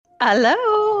Hello.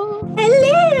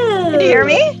 Hello. Can you hear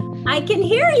me? I can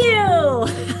hear you.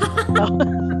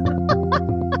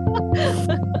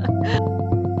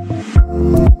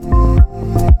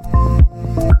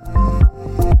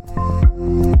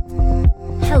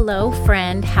 Hello,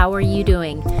 friend. How are you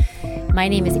doing? My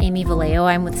name is Amy Vallejo.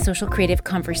 I'm with Social Creative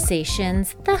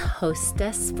Conversations, the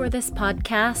hostess for this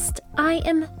podcast. I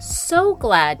am so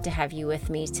glad to have you with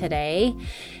me today.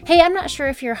 Hey, I'm not sure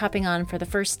if you're hopping on for the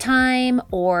first time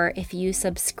or if you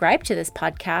subscribe to this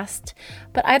podcast,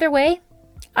 but either way,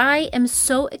 I am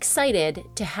so excited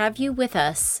to have you with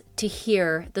us to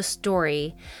hear the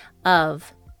story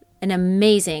of an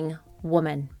amazing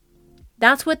woman.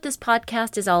 That's what this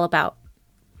podcast is all about.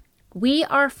 We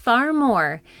are far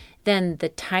more than the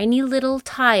tiny little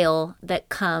tile that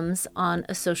comes on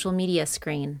a social media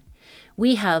screen.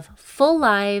 We have full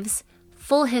lives,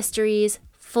 full histories,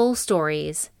 full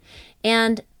stories,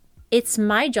 and it's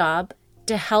my job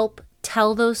to help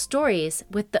tell those stories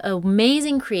with the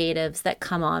amazing creatives that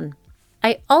come on.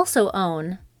 I also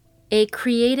own a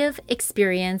creative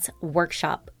experience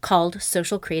workshop called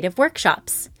Social Creative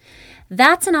Workshops.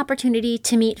 That's an opportunity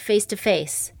to meet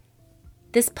face-to-face.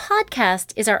 This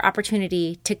podcast is our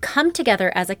opportunity to come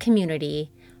together as a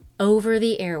community over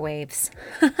the airwaves.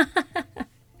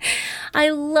 I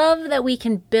love that we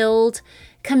can build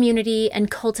community and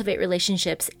cultivate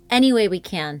relationships any way we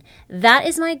can. That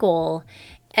is my goal.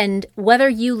 And whether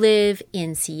you live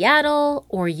in Seattle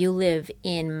or you live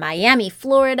in Miami,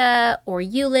 Florida, or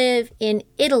you live in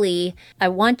Italy, I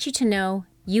want you to know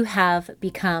you have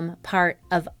become part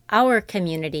of our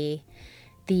community,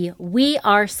 the We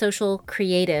Are Social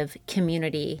Creative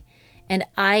community, and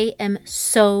I am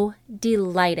so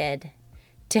delighted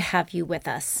to have you with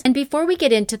us. And before we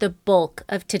get into the bulk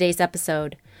of today's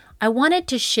episode, I wanted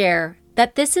to share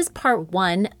that this is part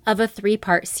one of a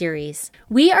 3-part series.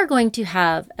 We are going to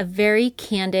have a very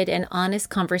candid and honest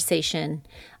conversation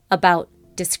about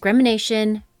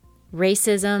discrimination,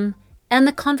 racism, and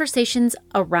the conversations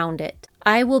around it.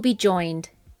 I will be joined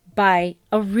by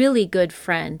a really good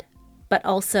friend, but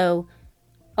also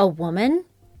a woman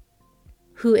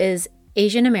who is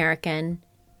Asian American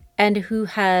and who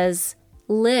has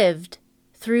lived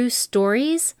through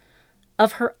stories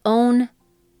of her own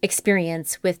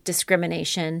experience with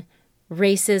discrimination,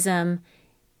 racism,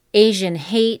 Asian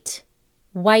hate,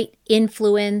 white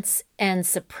influence, and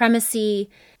supremacy,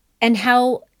 and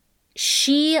how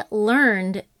she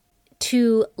learned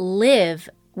to live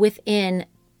within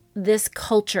this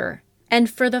culture. And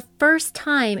for the first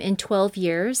time in 12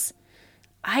 years,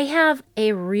 I have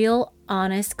a real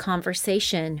honest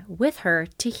conversation with her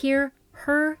to hear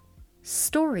her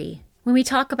story. When we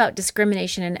talk about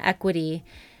discrimination and equity,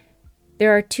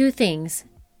 there are two things: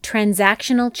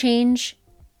 transactional change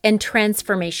and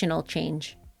transformational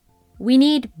change. We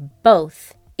need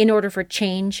both in order for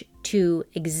change to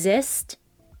exist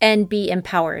and be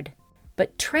empowered.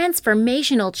 But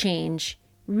transformational change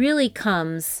really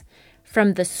comes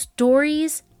from the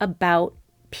stories about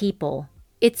people.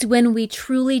 It's when we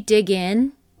truly dig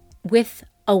in with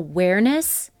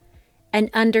awareness and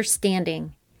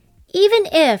understanding. Even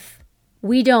if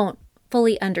we don't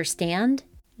fully understand,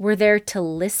 we're there to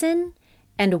listen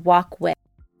and walk with.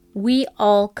 We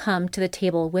all come to the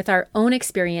table with our own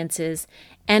experiences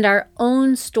and our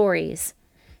own stories.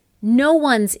 No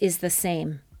one's is the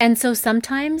same. And so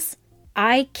sometimes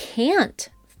I can't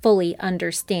fully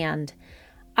understand.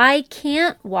 I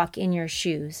can't walk in your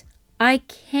shoes. I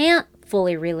can't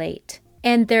fully relate.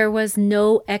 And there was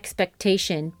no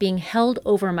expectation being held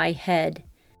over my head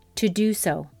to do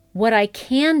so. What I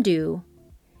can do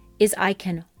is I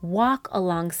can walk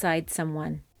alongside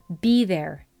someone, be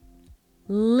there,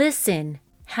 listen,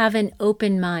 have an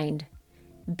open mind,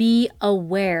 be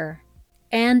aware,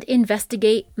 and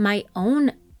investigate my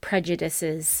own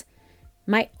prejudices,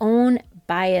 my own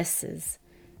biases,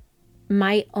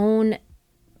 my own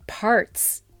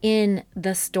parts in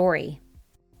the story.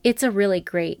 It's a really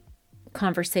great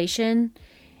conversation.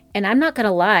 And I'm not going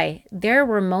to lie, there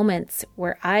were moments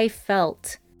where I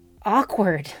felt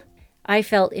awkward. I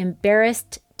felt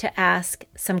embarrassed to ask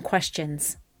some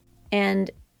questions.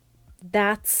 And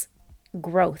that's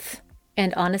growth.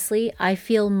 And honestly, I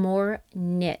feel more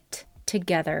knit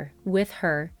together with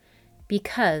her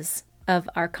because of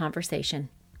our conversation.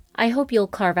 I hope you'll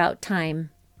carve out time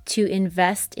to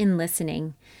invest in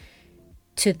listening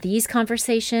to these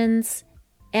conversations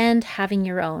and having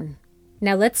your own.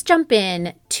 Now let's jump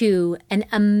in to an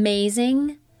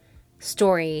amazing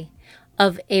story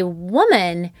of a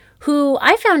woman who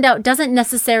I found out doesn't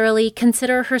necessarily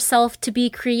consider herself to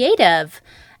be creative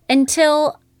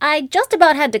until I just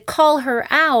about had to call her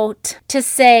out to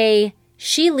say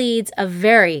She leads a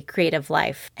very creative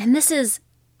life. And this is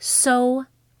so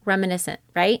reminiscent,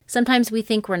 right? Sometimes we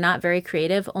think we're not very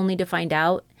creative only to find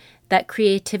out that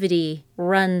creativity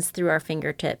runs through our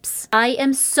fingertips. I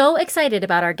am so excited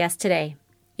about our guest today.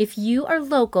 If you are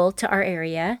local to our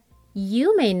area,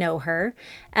 you may know her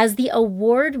as the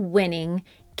award-winning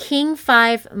King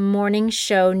 5 morning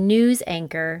show news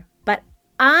anchor, but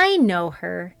I know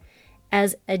her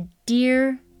as a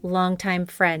dear longtime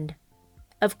friend.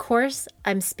 Of course,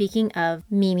 I'm speaking of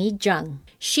Mimi Jung.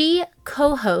 She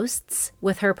co-hosts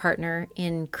with her partner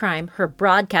in crime, her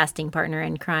broadcasting partner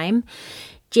in crime,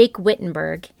 Jake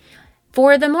Wittenberg,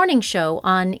 for the morning show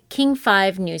on King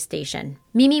 5 News Station.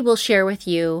 Mimi will share with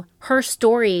you her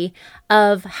story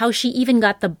of how she even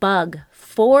got the bug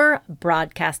for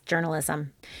broadcast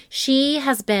journalism. She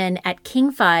has been at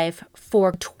King 5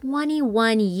 for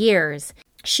 21 years.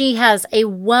 She has a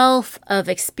wealth of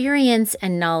experience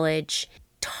and knowledge,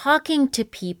 talking to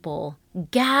people,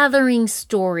 gathering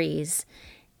stories,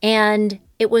 and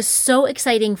it was so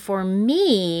exciting for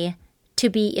me to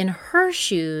be in her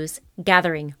shoes,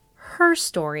 gathering her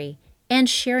story and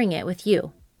sharing it with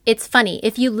you. It's funny,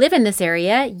 if you live in this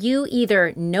area, you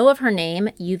either know of her name,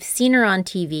 you've seen her on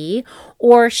TV,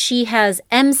 or she has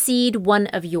emceed one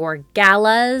of your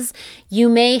galas. You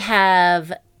may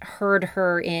have heard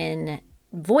her in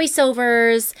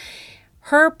voiceovers.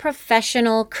 Her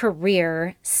professional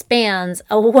career spans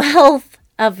a wealth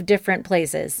of different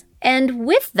places. And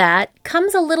with that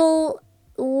comes a little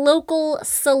local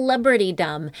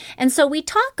celebritydom. And so we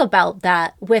talk about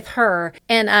that with her,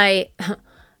 and I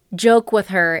joke with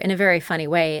her in a very funny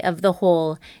way of the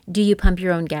whole, do you pump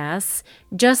your own gas?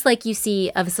 Just like you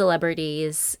see of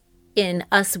celebrities in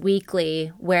Us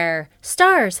Weekly, where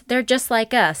stars, they're just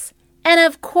like us. And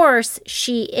of course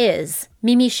she is.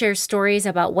 Mimi shares stories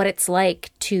about what it's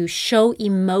like to show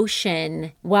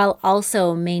emotion while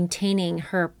also maintaining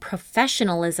her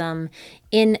professionalism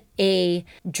in a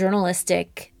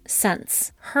journalistic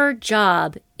sense. Her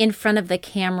job in front of the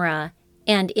camera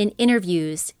and in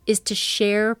interviews is to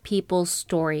share people's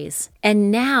stories.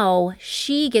 And now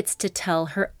she gets to tell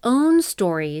her own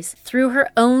stories through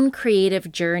her own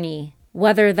creative journey,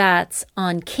 whether that's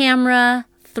on camera,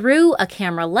 through a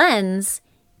camera lens,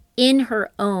 in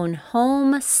her own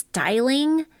home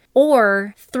styling,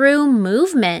 or through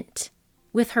movement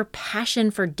with her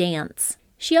passion for dance.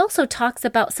 She also talks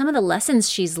about some of the lessons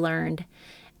she's learned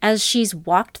as she's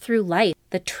walked through life,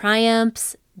 the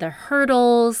triumphs, the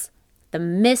hurdles, the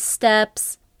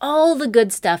missteps, all the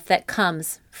good stuff that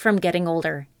comes from getting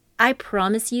older. I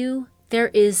promise you, there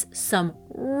is some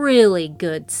really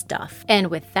good stuff. And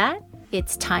with that,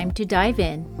 it's time to dive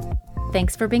in.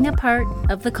 Thanks for being a part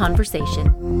of the conversation.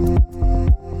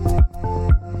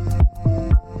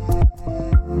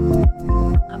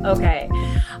 Okay.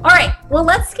 All right. Well,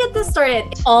 let's get this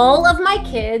started. All of my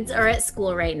kids are at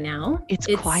school right now. It's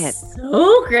quiet.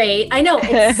 So great. I know.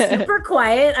 It's super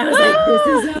quiet. I was like, this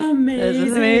is amazing. This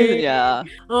is amazing. Yeah.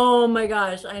 Oh my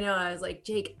gosh. I know. I was like,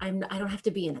 Jake, I don't have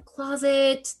to be in a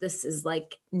closet. This is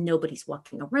like nobody's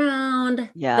walking around.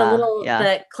 Yeah.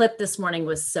 The clip this morning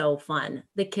was so fun.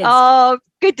 The kids. Oh,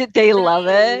 good. Did they love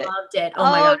it? Loved it. Oh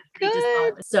my God. They just thought Good.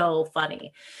 it was so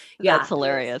funny. Yeah. That's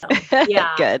hilarious. So,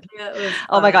 yeah. Good. Yeah, it was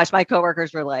Oh my fun. gosh, my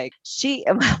coworkers were like,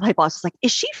 my boss was like,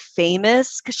 is she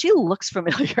famous? Because she looks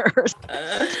familiar.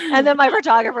 And then my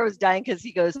photographer was dying because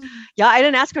he goes, yeah, I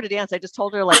didn't ask her to dance. I just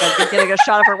told her like I've been getting a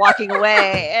shot of her walking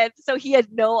away. And so he had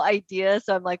no idea.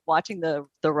 So I'm like watching the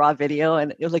raw video,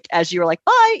 and it was like, as you were like,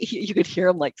 bye, you could hear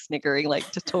him like snickering,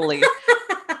 like just totally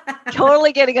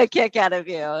getting a kick out of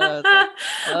you. And I was like,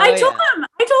 oh, I told him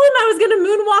I was going to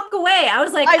moonwalk away. I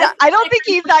was like, I don't think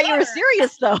he thought you were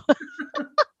serious though.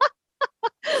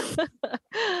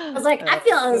 I was like, I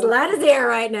feel as light as air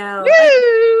right now. Woo!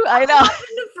 I know.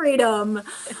 Into freedom.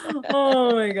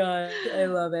 Oh my God. I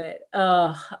love it.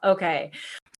 Oh, okay.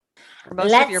 Are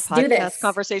most of your Let's do podcast this.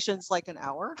 conversations like an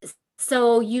hour?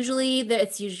 So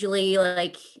it's usually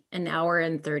like an hour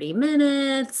and 30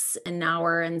 minutes, an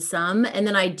hour and some, and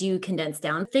then I do condense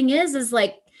down. Thing is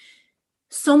like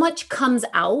so much comes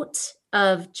out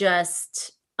of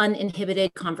just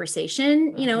uninhibited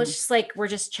conversation. You know, it's just like we're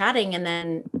just chatting, and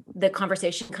then the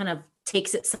conversation kind of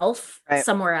takes itself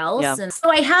somewhere else. Yeah. And so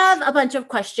I have a bunch of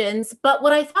questions, but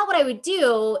what I thought what I would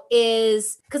do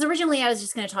is, because originally I was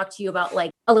just going to talk to you about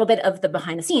like a little bit of the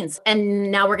behind the scenes,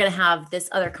 and now we're going to have this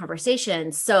other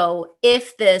conversation. So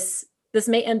if this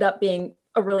may end up being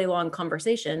a really long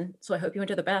conversation, so I hope you went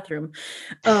to the bathroom.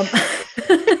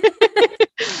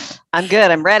 I'm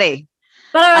good. I'm ready.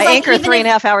 But I was I anchor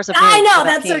 3.5 hours of news. I know, so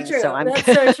that's so peeing, true. So that's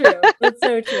so true. That's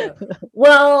so true.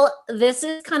 Well, this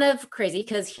is kind of crazy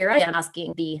because here I am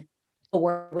asking the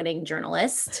award-winning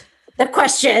journalist the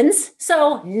questions.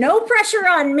 So no pressure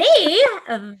on me.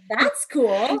 That's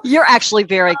cool. You're actually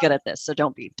very good at this. So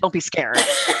don't be scared.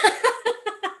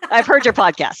 I've heard your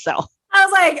podcast, so. I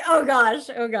was like, oh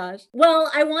gosh. Well,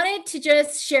 I wanted to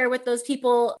just share with those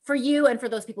people, for you and for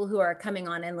those people who are coming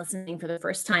on and listening for the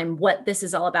first time, what this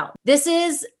is all about. This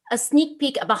is a sneak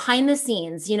peek behind the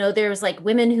scenes. You know, there's like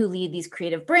women who lead these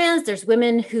creative brands. There's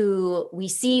women who we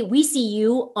see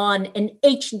you on an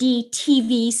HD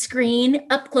TV screen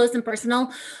up close and personal,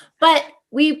 but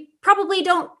we probably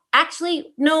don't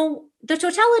actually know the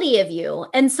totality of you.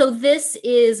 And so this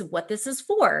is what this is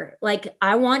for. Like,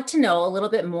 I want to know a little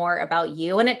bit more about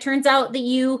you. And it turns out that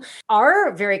you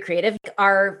are very creative.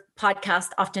 Our podcast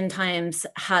oftentimes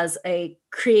has a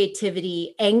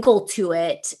creativity angle to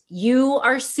it. You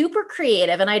are super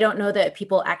creative. And I don't know that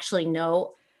people actually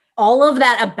know all of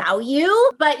that about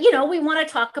you, but we want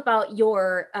to talk about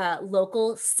your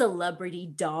local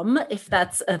celebrity dumb, if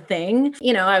that's a thing.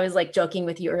 I was like joking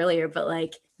with you earlier, but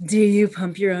like, do you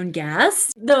pump your own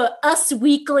gas? The Us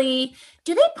Weekly,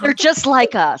 do they pump? They're just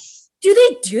like us. Do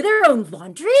they do their own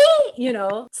laundry?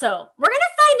 So we're going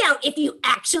to find out if you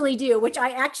actually do, which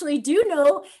I actually do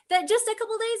know that just a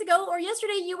couple days ago or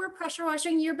yesterday, you were pressure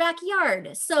washing your backyard.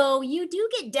 So you do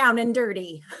get down and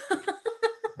dirty.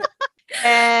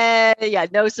 And yeah,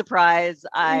 no surprise.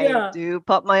 I do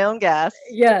pump my own gas.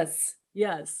 Yes.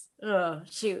 Oh,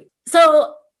 shoot.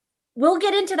 So we'll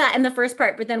get into that in the first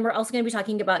part, but then we're also going to be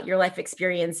talking about your life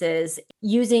experiences,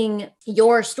 using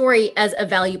your story as a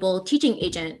valuable teaching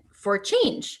agent for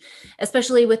change,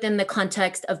 especially within the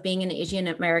context of being an Asian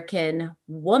American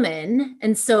woman.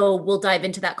 And so we'll dive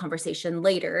into that conversation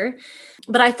later.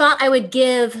 But I thought I would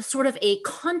give sort of a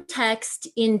context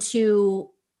into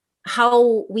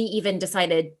how we even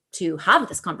decided to have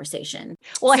this conversation.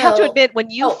 Well, I have to admit, when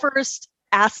you first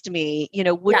asked me,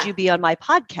 would you be on my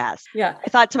podcast? Yeah. I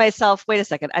thought to myself, wait a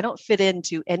second, I don't fit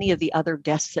into any of the other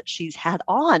guests that she's had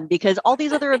on, because all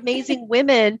these other amazing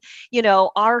women,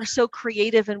 are so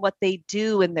creative in what they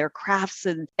do and their crafts.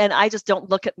 And I just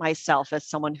don't look at myself as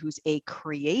someone who's a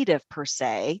creative per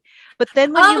se. But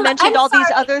then when you mentioned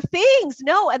these other things,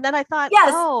 and then I thought,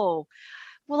 oh,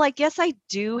 well, I guess I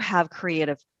do have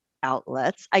creative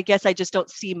outlets. I guess I just don't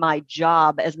see my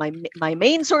job as my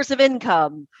main source of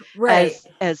income, right,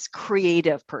 as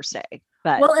creative per se.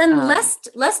 But well, and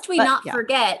lest we not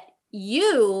forget,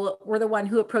 you were the one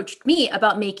who approached me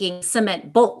about making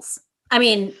cement bowls. I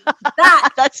mean,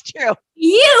 that's true.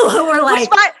 You were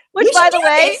like, which by the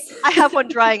way, I have one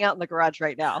drying out in the garage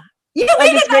right now.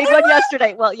 I just made one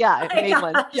yesterday. Well, yeah, I made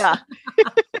one. Yeah.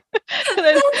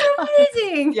 That's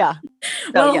amazing. Yeah.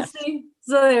 So, yes.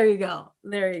 So there you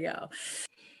go.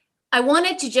 I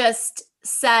wanted to just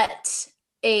set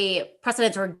a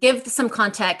precedent or give some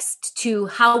context to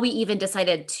how we even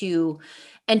decided to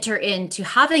enter into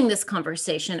having this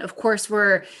conversation. Of course,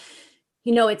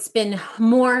 it's been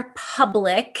more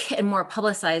public and more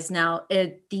publicized now.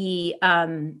 The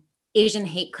Asian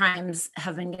hate crimes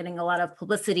have been getting a lot of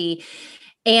publicity.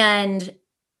 And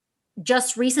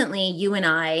just recently, you and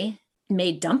I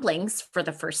made dumplings for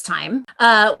the first time.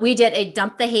 We did a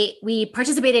Dump the Hate. We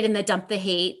participated in the Dump the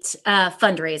Hate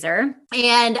fundraiser.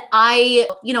 And I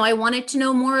wanted to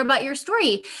know more about your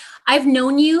story. I've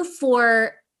known you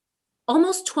for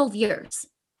almost 12 years.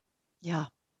 Yeah.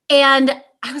 And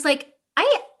I was like,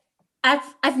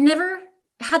 I've never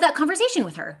had that conversation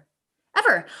with her.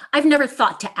 Ever. I've never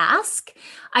thought to ask.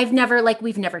 We've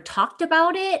never talked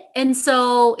about it. And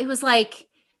so it was like,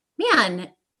 man,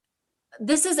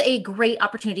 this is a great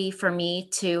opportunity for me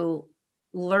to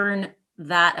learn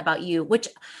that about you, which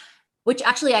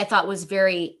actually I thought was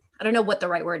very, I don't know what the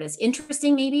right word is,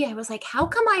 interesting maybe. I was like, how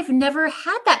come I've never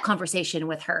had that conversation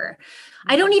with her?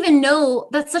 I don't even know,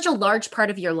 that's such a large part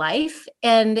of your life.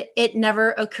 And it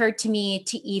never occurred to me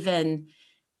to even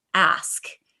ask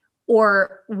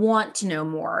or want to know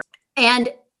more. And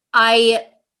I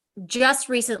just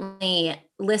recently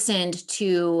listened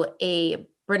to a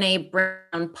Brene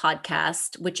Brown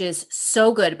podcast, which is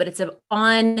so good, but it's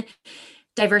on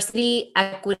diversity,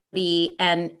 equity,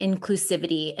 and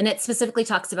inclusivity. And it specifically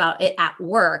talks about it at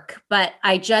work. But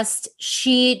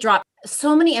she dropped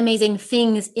so many amazing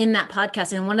things in that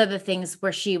podcast. And one of the things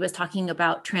where she was talking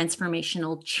about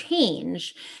transformational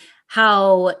change,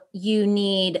 how you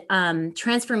need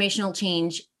transformational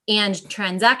change and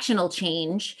transactional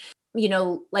change,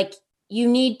 like you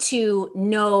need to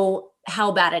know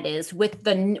how bad it is with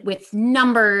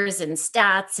numbers and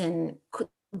stats and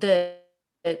the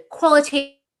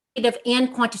qualitative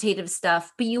and quantitative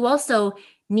stuff, but you also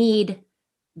need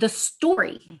the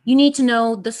story. You need to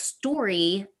know the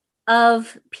story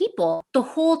of people. The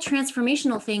whole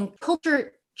transformational thing,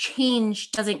 culture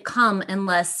change doesn't come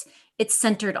unless it's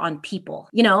centered on people,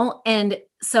 And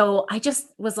so I just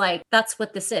was like, that's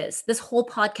what this is. This whole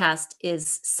podcast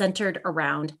is centered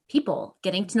around people,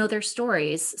 getting to know their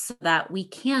stories so that we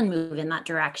can move in that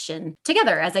direction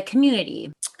together as a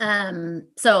community.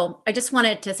 So I just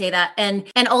wanted to say that.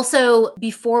 And also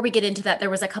before we get into that,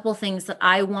 there was a couple things that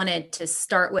I wanted to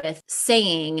start with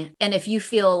saying. And if you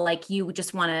feel like you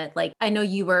just want to, I know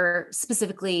you were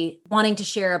specifically wanting to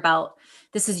share about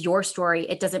this is your story.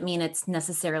 It doesn't mean it's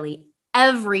necessarily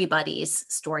everybody's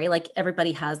story. Like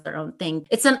everybody has their own thing.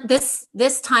 It's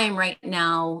this time right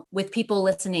now with people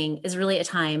listening is really a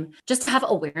time just to have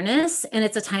awareness, and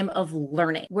it's a time of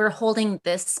learning. We're holding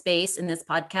this space in this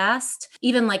podcast,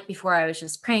 even like before I was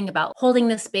just praying about holding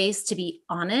this space to be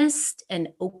honest and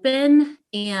open.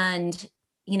 And,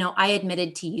 I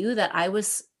admitted to you that I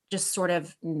was just sort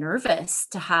of nervous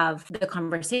to have the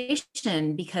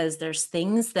conversation because there's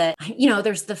things that,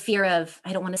 there's the fear of,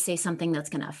 I don't want to say something that's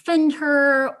going to offend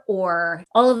her or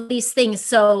all of these things.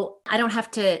 So I don't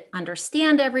have to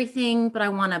understand everything, but I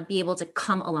want to be able to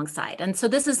come alongside. And so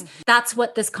that's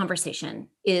what this conversation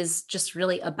is just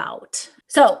really about.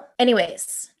 So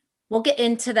anyways, we'll get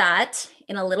into that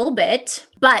in a little bit,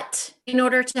 but in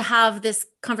order to have this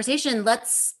conversation,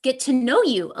 let's get to know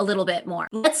you a little bit more.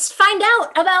 Let's find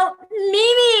out about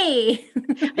Mimi.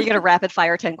 Are you going to rapid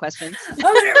fire 10 questions? I'm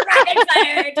going to rapid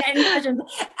fire 10 questions.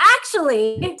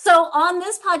 Actually, so on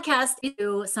this podcast, we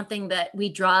do something that we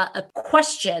draw a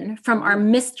question from our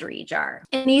mystery jar.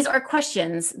 And these are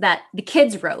questions that the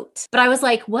kids wrote. But I was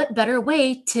like, what better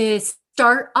way to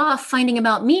start off finding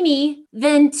about Mimi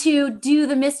than to do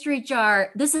the mystery jar?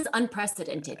 This is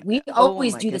unprecedented. We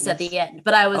always do this at the end,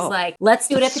 but I was like, let's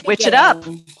do it at the Switch beginning.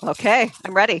 it up. Okay,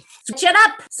 I'm ready. Switch it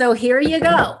up. So here you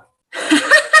go.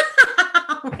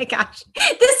 Oh my gosh.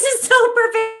 This is so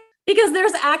perfect. Because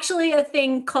there's actually a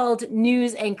thing called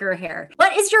news anchor hair.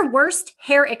 What is your worst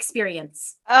hair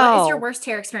experience? What is your worst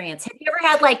hair experience? Have you ever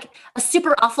had like a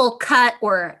super awful cut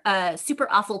or a super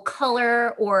awful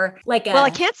color or like a... Well, I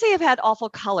can't say I've had awful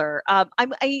color. I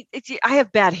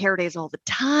have bad hair days all the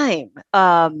time.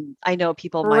 I know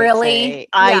people might say,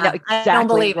 I know exactly. I don't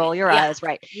believe roll your eyes,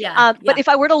 right? Yeah. But if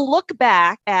I were to look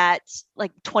back at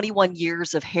like 21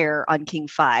 years of hair on King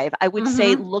 5, I would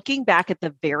say looking back at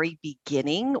the very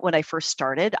beginning when I first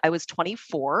started, I was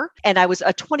 24 and I was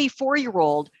a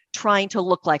 24-year-old trying to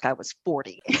look like I was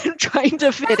 40, trying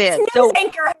to fit in. So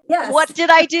what did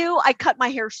I do? I cut my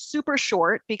hair super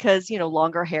short because,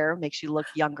 longer hair makes you look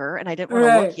younger. And I didn't want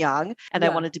to look young and I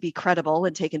wanted to be credible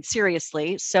and taken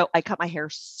seriously. So I cut my hair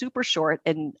super short.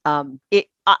 And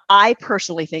I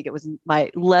personally think it was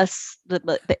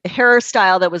the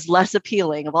hairstyle that was less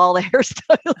appealing of all the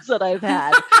hairstyles that I've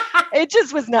had. It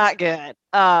just was not good.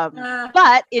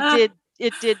 But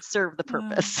it did serve the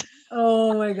purpose.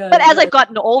 Oh my God. But as I've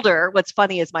gotten older, what's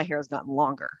funny is my hair has gotten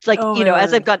longer. It's like,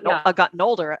 as I've gotten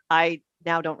older, I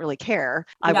now don't really care.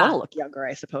 I want to look younger,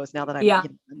 I suppose, now that I'm in my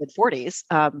mid 40s.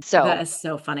 So that is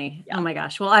so funny. Yeah. Oh my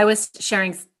gosh. Well, I was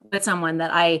sharing with someone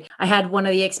that I had one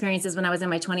of the experiences when I was in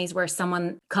my 20s where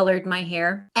someone colored my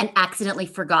hair and accidentally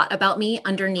forgot about me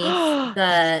underneath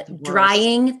the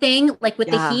drying thing, like with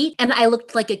the heat. And I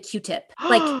looked like a Q-tip.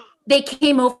 Like they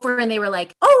came over and they were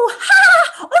like,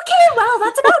 okay, well,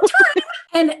 that's about time.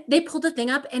 And they pulled the thing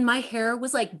up and my hair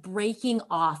was like breaking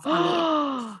off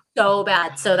on me. So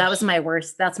bad. So that was my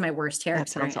worst. That's my worst hair. That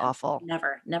sounds awful.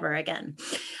 Never again.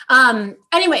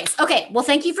 Anyways. Okay. Well,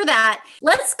 thank you for that.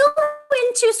 Let's go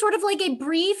into sort of like a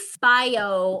brief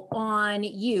bio on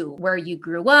you, where you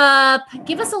grew up.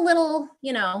 Give us a little,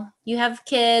 you have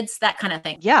kids, that kind of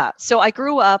thing. Yeah. So I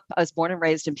was born and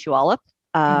raised in Puyallup.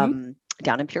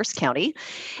 Down in Pierce County.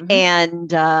 And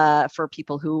for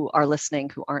people who are listening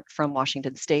who aren't from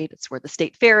Washington State, it's where the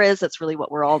state fair is. That's really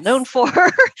what we're all known for.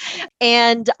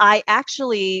 And I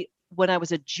actually, when I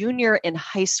was a junior in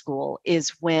high school, is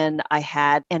when I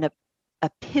had an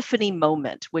epiphany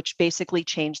moment, which basically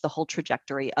changed the whole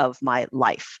trajectory of my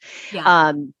life.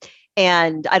 Yeah.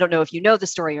 And I don't know if you know the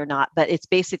story or not, but it's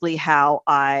basically how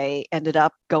I ended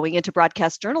up going into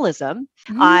broadcast journalism.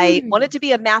 I wanted to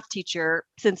be a math teacher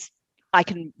since I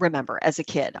can remember as a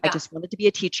kid. I just wanted to be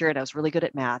a teacher and I was really good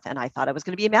at math and I thought I was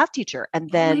going to be a math teacher.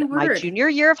 And then my junior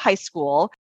year of high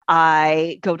school,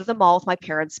 I go to the mall with my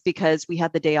parents because we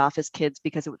had the day off as kids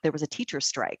because there was a teacher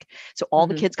strike. So all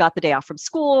the kids got the day off from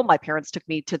school. My parents took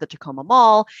me to the Tacoma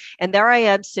Mall, and there I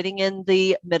am sitting in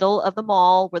the middle of the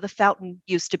mall where the fountain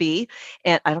used to be.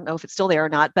 And I don't know if it's still there or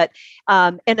not, but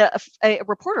and a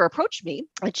reporter approached me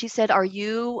and she said, "Are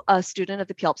you a student of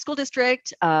the Puyallup School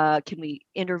District? Can we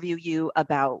interview you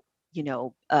about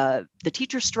the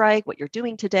teacher strike, what you're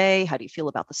doing today? How do you feel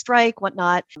about the strike,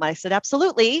 whatnot?" And I said,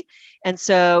 "Absolutely." And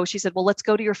so she said, "Well, let's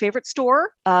go to your favorite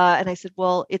store." And I said,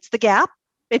 "Well, it's the Gap."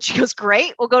 And she goes,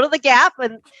 "Great, we'll go to the Gap."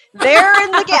 And there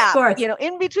in the Gap,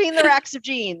 in between the racks of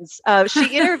jeans,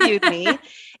 she interviewed me.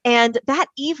 And that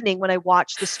evening when I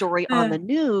watched the story on the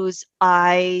news,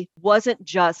 I wasn't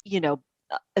just,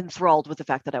 enthralled with the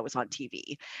fact that I was on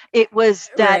TV. It was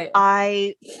that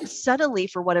I suddenly,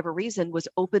 for whatever reason,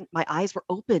 my eyes were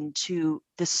open to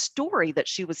the story that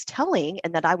she was telling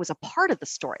and that I was a part of the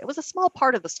story. It was a small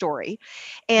part of the story.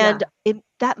 And in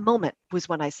that moment was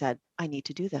when I said, I need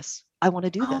to do this. I want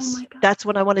to do this. That's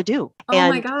what I want to do.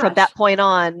 And from that point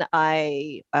on,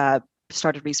 I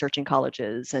started researching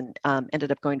colleges and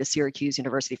ended up going to Syracuse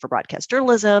University for broadcast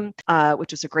journalism,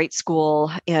 which was a great school.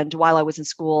 And while I was in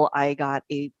school, I got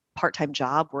a part-time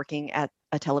job working at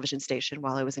a television station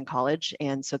while I was in college.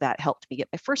 And so that helped me get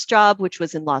my first job, which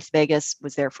was in Las Vegas,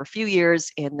 was there for a few years,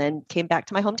 and then came back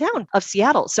to my hometown of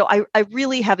Seattle. So I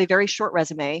really have a very short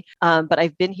resume, but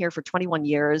I've been here for 21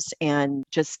 years and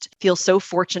just feel so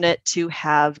fortunate to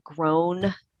have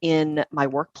grown in my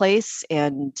workplace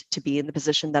and to be in the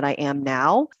position that I am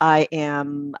now. I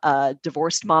am a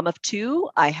divorced mom of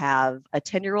two. I have a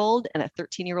 10-year-old and a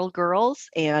 13-year-old girls,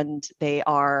 and they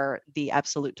are the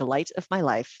absolute delight of my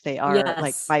life. They are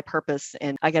like my purpose.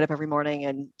 And I get up every morning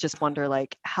and just wonder,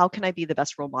 like, how can I be the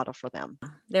best role model for them?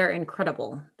 They're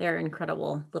incredible. They're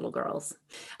incredible little girls.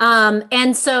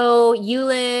 And so you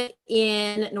live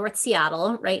in North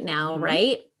Seattle right now,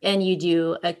 right? And you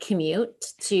do a commute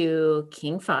to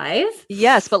King 5.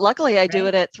 Yes, but luckily I do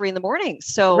it at 3 a.m.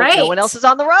 So no one else is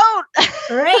on the road.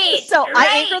 So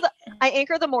I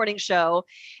anchor the morning show.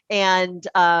 And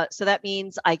so that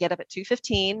means I get up at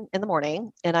 2:15 in the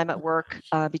morning and I'm at work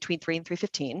between 3 and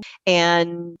 3:15.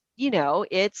 And,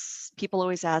 it's people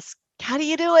always ask, how do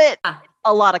you do it?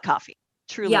 A lot of coffee.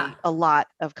 Truly a lot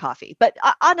of coffee. But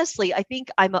honestly, I think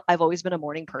I've always been a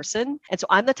morning person. And so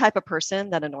I'm the type of person,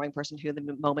 that annoying person who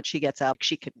the moment she gets up,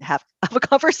 she can have a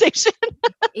conversation.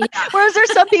 Whereas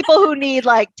there's some people who need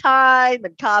like time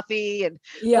and coffee and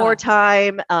more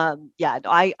time.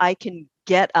 I can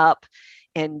get up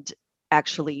and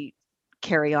actually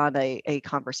carry on a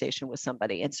conversation with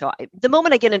somebody. And so the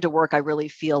moment I get into work, I really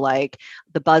feel like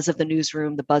the buzz of the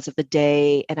newsroom, the buzz of the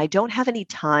day, and I don't have any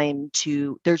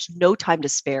there's no time to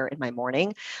spare in my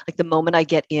morning. Like the moment I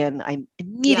get in, I'm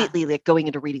immediately like going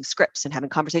into reading scripts and having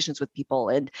conversations with people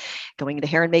and going into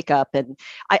hair and makeup. And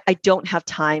I don't have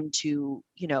time to,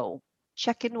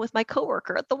 check in with my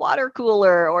coworker at the water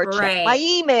cooler or check my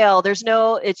email.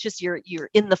 It's just you're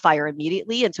in the fire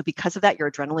immediately. And so because of that,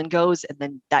 your adrenaline goes and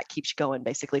then that keeps you going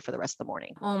basically for the rest of the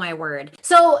morning. Oh my word.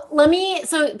 So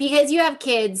because you have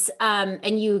kids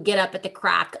and you get up at the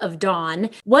crack of dawn,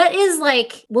 what is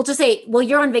we'll just say,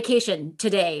 you're on vacation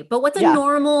today, but what's a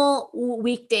normal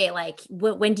weekday like?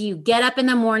 When do you get up in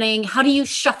the morning? How do you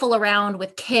shuffle around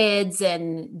with kids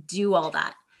and do all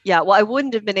that? Yeah, well, I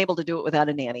wouldn't have been able to do it without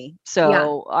a nanny.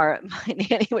 So my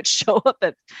nanny would show up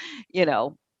at,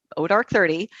 dark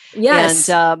 30. Yes.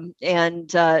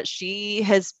 And she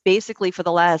has basically for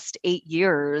the last 8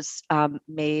 years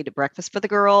made breakfast for the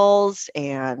girls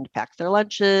and packed their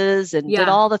lunches and did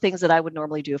all the things that I would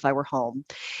normally do if I were home.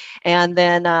 And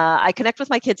then I connect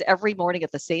with my kids every morning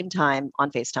at the same time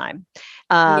on FaceTime.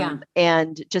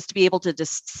 And just to be able to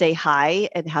just say hi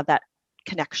and have that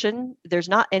connection. There's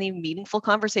not any meaningful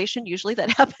conversation usually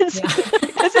that happens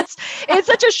because it's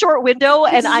such a short window,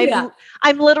 and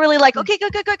I'm literally like, okay, go,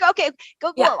 okay,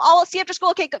 go. I'll see you after school.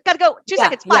 Okay, gotta go. 2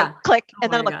 seconds, bye, click,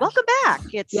 and then I'm like, welcome back.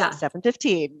 It's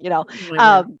 7:15.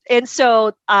 And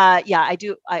so I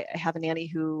do. I have a nanny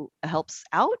who helps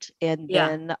out, and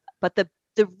then but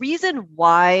the reason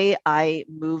why I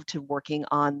moved to working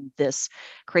on this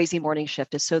crazy morning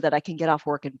shift is so that I can get off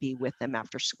work and be with them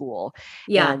after school.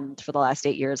 And for the last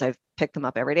 8 years, I've picked them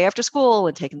up every day after school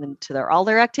and taken them to all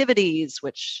their activities,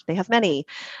 which they have many.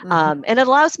 And it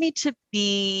allows me to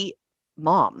be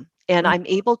mom. And I'm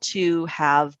able to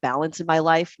have balance in my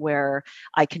life where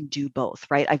I can do both,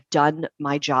 right? I've done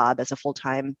my job as a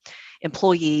full-time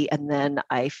employee. And then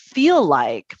I feel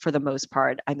like for the most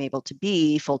part, I'm able to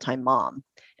be full-time mom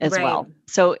as well.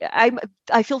 So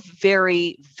I feel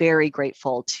very, very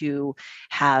grateful to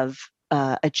have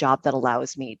a job that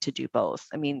allows me to do both.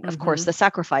 I mean, of course, the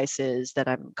sacrifice is that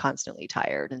I'm constantly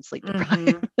tired and sleep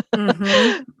deprived.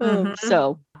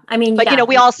 So, I mean, but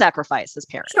we all sacrifice as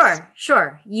parents.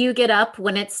 Sure. You get up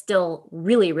when it's still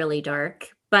really, really dark,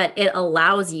 but it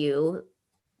allows you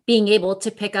being able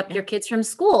to pick up your kids from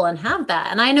school and have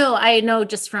that. And I know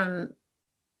just from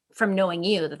knowing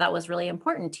you that was really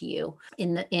important to you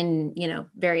in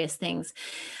various things.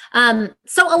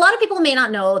 So a lot of people may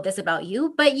not know this about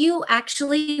you, but you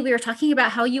actually, we were talking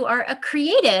about how you are a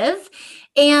creative,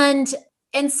 and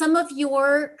some of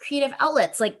your creative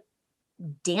outlets like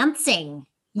dancing.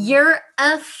 You're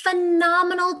a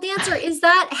phenomenal dancer. Is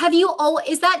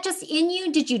that just in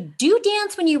you? Did you do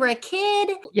dance when you were a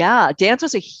kid? Yeah, dance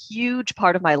was a huge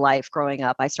part of my life growing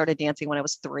up. I started dancing when I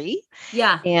was 3.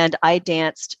 Yeah. And I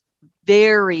danced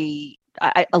a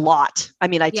lot. I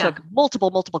mean, I took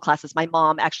multiple classes. My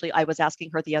mom, actually, I was asking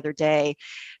her the other day,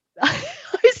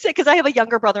 I say, because I have a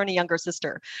younger brother and a younger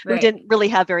sister who didn't really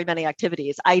have very many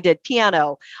activities. I did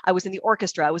piano. I was in the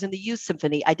orchestra. I was in the youth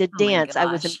symphony. I did dance. I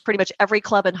was in pretty much every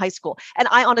club in high school. And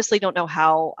I honestly don't know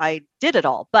how I did it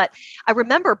all, but I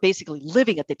remember basically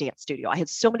living at the dance studio. I had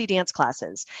so many dance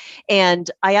classes.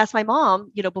 And I asked my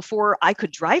mom, before I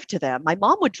could drive to them, my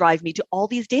mom would drive me to all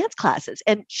these dance classes.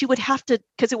 And she would have to,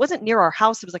 because it wasn't near our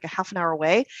house, it was like a half an hour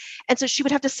away. And so she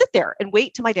would have to sit there and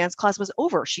wait till my dance class was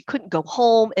over. She couldn't go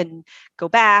home and go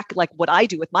back like what I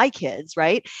do with my kids,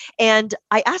 right? And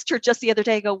I asked her just the other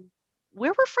day, I go,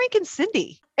 where were Frank and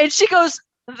Cindy? And she goes,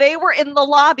 they were in the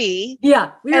lobby.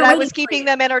 Yeah. And I was keeping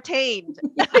them entertained.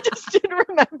 I just didn't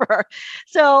remember.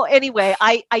 So anyway,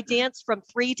 I danced from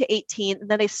 3 to 18, and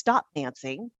then I stopped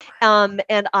dancing. And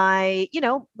I,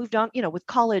 moved on, with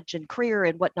college and career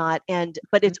and whatnot.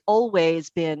 But it's always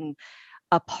been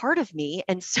a part of me.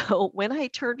 And so when I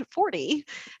turned 40,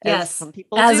 as some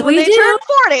people do when they turn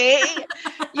 40,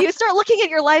 you start looking at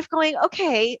your life going,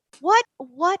 okay,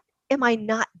 what am I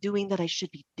not doing that I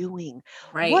should be doing?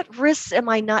 Right. What risks am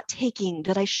I not taking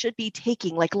that I should be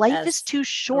taking? Like life is too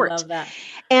short. I love that.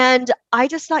 And I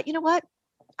just thought, you know what?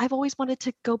 I've always wanted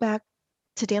to go back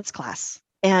to dance class.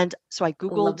 And so I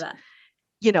Googled,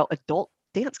 adult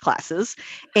dance classes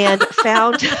and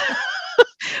found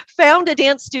a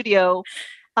dance studio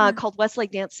called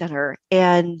Westlake Dance Center.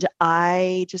 And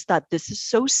I just thought, this is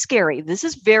so scary. This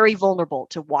is very vulnerable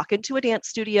to walk into a dance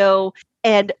studio.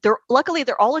 And luckily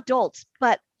they're all adults,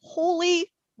 but holy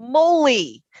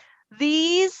moly,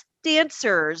 these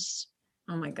dancers.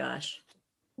 Oh my gosh.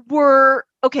 Were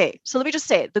okay. So let me just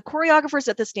say, the choreographers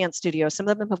at this dance studio, some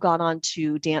of them have gone on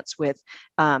to dance with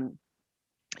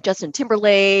Justin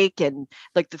Timberlake, and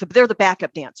like they're the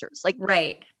backup dancers. Like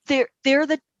they're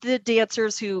the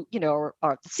dancers who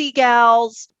are the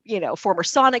Seagals, former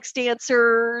Sonics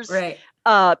dancers, right?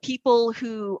 People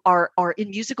who are in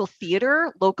musical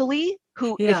theater locally.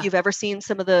 Who, if you've ever seen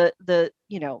some of the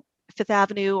Fifth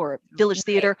Avenue or Village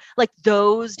Theater, like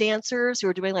those dancers who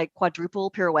are doing like quadruple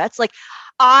pirouettes. Like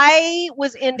I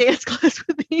was in dance class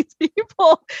with these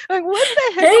people. Like, what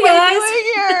the heck am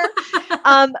I doing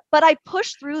here? But I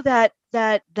pushed through that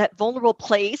vulnerable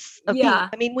place of being,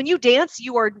 I mean, when you dance,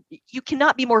 you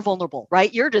cannot be more vulnerable,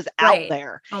 right? You're just out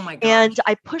there. Oh my gosh. And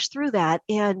I pushed through that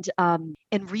and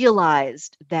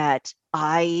realized that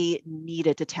I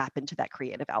needed to tap into that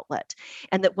creative outlet.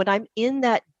 And that when I'm in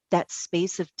that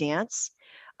space of dance,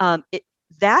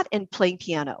 that and playing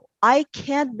piano, I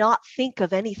cannot think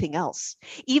of anything else.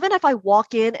 Even if I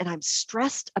walk in and I'm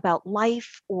stressed about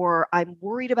life or I'm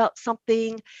worried about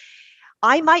something,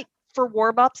 I might, for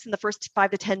warm-ups in the first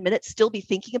 5 to 10 minutes, still be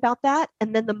thinking about that.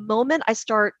 And then the moment I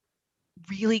start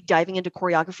really diving into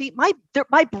choreography, my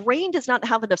brain does not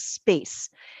have enough space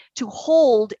to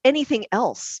hold anything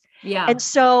else. Yeah. And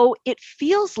so it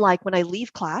feels like when I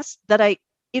leave class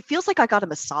it feels like I got a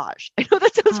massage. I know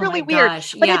that sounds really weird,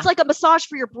 but it's like a massage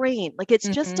for your brain. Like it's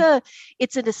just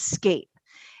it's an escape,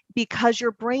 because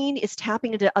your brain is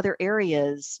tapping into other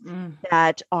areas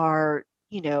that are,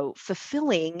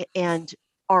 fulfilling and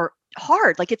are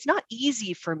hard. Like it's not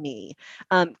easy for me.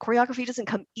 Choreography doesn't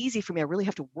come easy for me. I really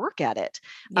have to work at it,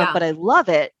 but I love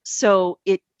it. So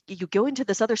you go into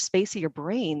this other space of your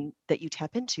brain that you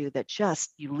tap into that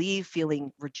just you leave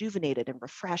feeling rejuvenated and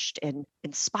refreshed and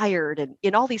inspired, and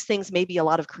in all these things maybe a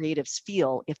lot of creatives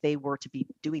feel if they were to be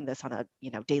doing this on a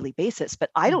daily basis.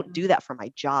 But I don't do that for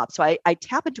my job. So I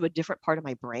tap into a different part of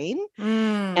my brain,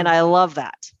 and I love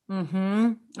that.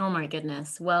 Oh my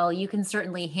goodness. Well, you can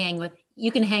certainly hang with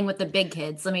the big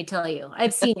kids. Let me tell you,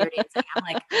 I've seen your dancing. I'm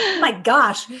like, oh my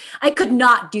gosh, I could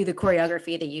not do the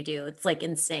choreography that you do. It's like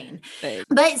insane. Right.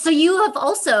 But so you have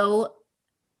also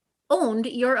owned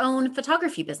your own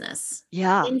photography business.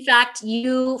 Yeah. In fact,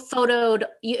 you photoed,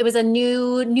 it was a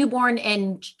newborn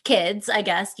and kids, I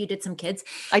guess. You did some kids.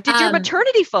 I did your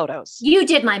maternity photos. You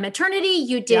did my maternity.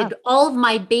 You did all of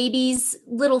my baby's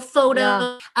little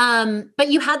photos. Yeah. But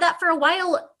you had that for a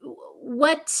while.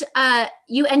 What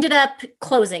you ended up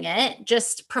closing it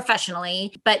just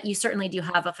professionally, but you certainly do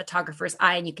have a photographer's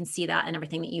eye, and you can see that in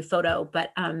everything that you photo.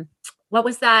 But what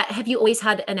was that? Have you always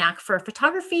had a knack for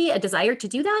photography, a desire to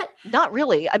do that? Not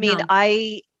really. I mean,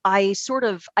 I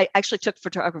actually took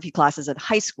photography classes in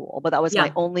high school, but that was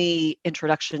my only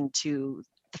introduction to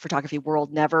the photography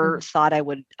world. Never thought I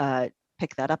would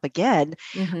pick that up again.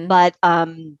 But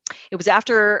it was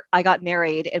after I got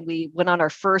married and we went on our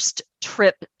first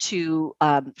trip to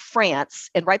France.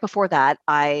 And right before that,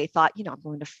 I thought, I'm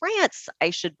going to France.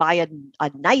 I should buy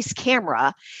a nice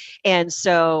camera. And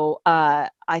so I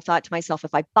thought to myself,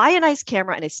 if I buy a nice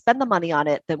camera and I spend the money on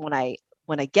it, then when I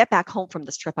get back home from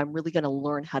this trip, I'm really going to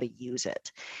learn how to use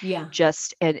it. Yeah.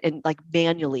 Just and like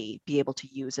manually be able to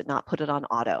use it, not put it on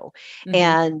auto.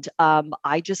 And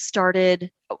I just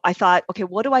started, I thought, okay,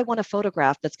 what do I want to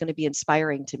photograph that's going to be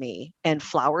inspiring to me? And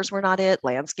flowers were not it.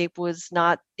 Landscape was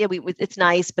not, it's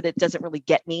nice, but it doesn't really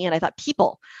get me. And I thought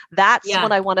people, that's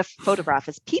what I want to photograph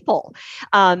is people.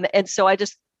 And so I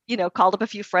just, called up a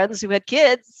few friends who had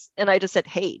kids and I just said,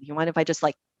 hey, do you mind if I just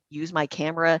use my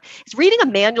camera? It's reading a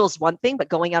manual is one thing, but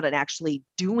going out and actually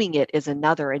doing it is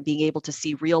another, and being able to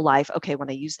see real life. Okay, when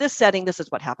I use this setting, this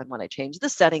is what happened. When I change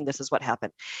this setting, this is what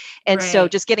happened. And so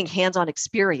just getting hands-on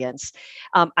experience,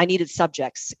 I needed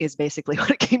subjects is basically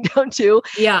what it came down to.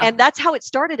 Yeah. And that's how it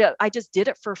started. I just did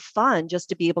it for fun, just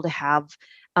to be able to have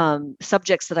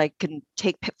subjects that I can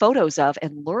take photos of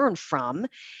and learn from.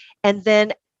 And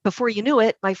then before you knew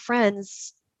it, my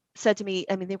friends said to me,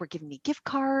 they were giving me gift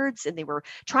cards and they were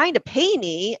trying to pay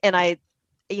me. And I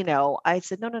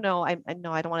said, no, I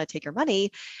don't want to take your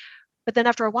money. But then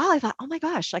after a while, I thought, oh my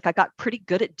gosh, I got pretty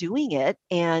good at doing it.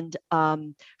 And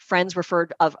friends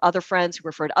referred of other friends who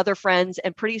referred other friends.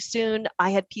 And pretty soon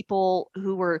I had people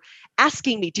who were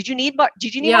asking me, did you need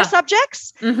more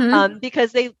subjects?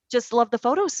 Because they just love the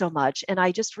photos so much. And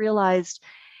I just realized,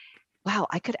 wow,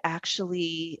 I could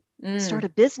actually start a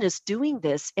business doing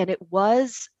this. And it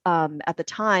was at the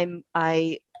time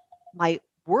I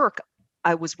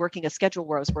was working a schedule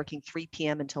where I was working 3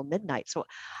 p.m. until midnight. So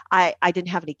I didn't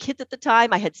have any kids at the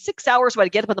time. I had 6 hours where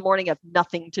I'd get up in the morning, have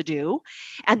nothing to do.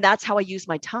 And that's how I used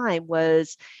my time,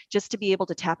 was just to be able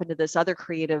to tap into this other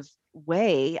creative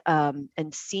way, and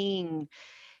seeing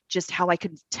just how I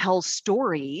could tell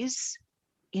stories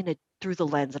through the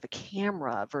lens of a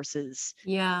camera versus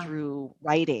through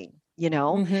writing,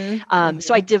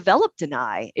 So I developed an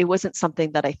eye. It wasn't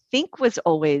something that I think was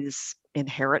always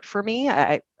inherent for me.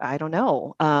 I don't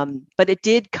know. But it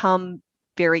did come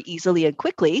very easily and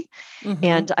quickly.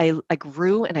 And I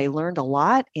grew and I learned a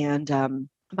lot, and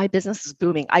my business is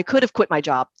booming. I could have quit my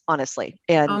job, honestly,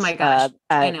 and oh my gosh,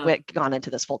 gone into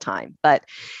this full time. But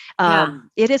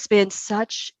it has been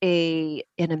such an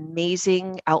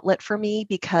amazing outlet for me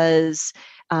because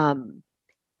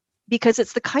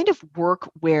it's the kind of work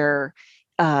where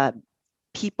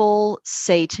people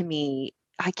say to me,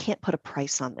 I can't put a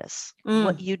price on this.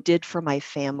 What you did for my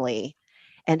family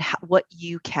and what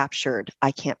you captured,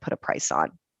 I can't put a price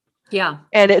on. Yeah.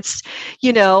 And it's,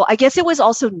 I guess it was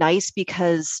also nice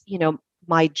because,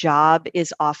 my job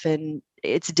is often,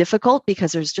 it's difficult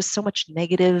because there's just so much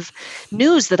negative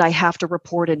news that I have to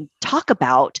report and talk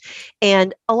about.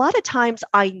 And a lot of times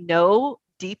I know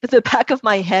deep in the back of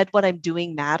my head what I'm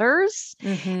doing matters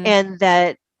and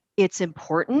that it's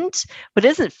important, but it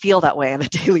doesn't feel that way on a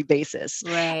daily basis.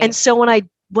 Right. And so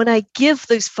when I give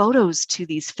these photos to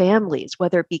these families,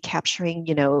 whether it be capturing,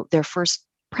 their first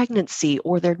pregnancy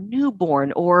or their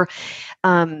newborn or,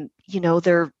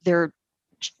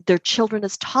 their children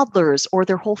as toddlers or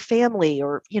their whole family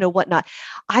or, whatnot,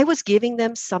 I was giving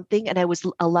them something and I was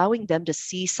allowing them to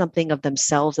see something of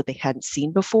themselves that they hadn't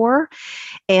seen before.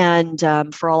 And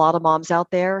for a lot of moms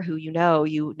out there who, you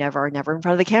never are in front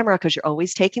of the camera because you're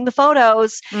always taking the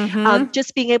photos,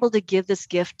 just being able to give this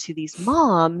gift to these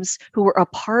moms who were a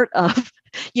part of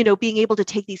being able to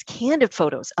take these candid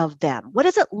photos of them. What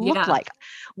does it look like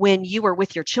when you are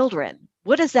with your children?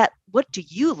 What do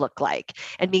you look like?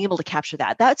 And being able to capture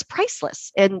that's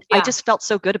priceless. And I just felt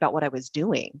so good about what I was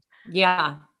doing.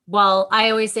 Yeah. Well, I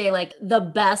always say the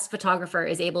best photographer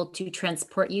is able to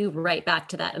transport you right back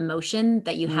to that emotion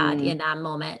that you had in that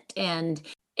moment. And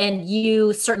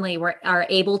you certainly are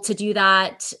able to do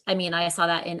that. I mean, I saw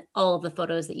that in all of the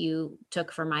photos that you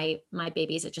took for my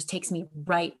babies. It just takes me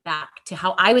right back to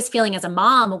how I was feeling as a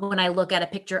mom when I look at a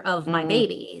picture of my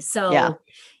baby. So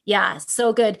Yeah,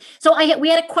 so good. So we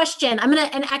had a question.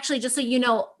 And actually, just so you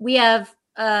know, we had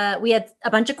a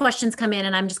bunch of questions come in,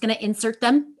 and I'm just gonna insert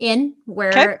them in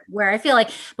where I feel like.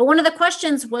 But one of the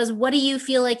questions was, what do you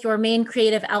feel like your main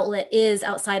creative outlet is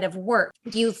outside of work?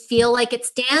 Do you feel like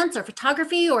it's dance or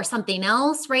photography or something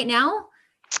else right now?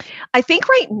 I think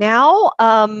right now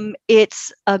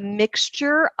it's a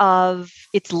mixture of,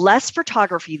 it's less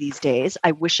photography these days.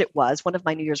 I wish it was. One of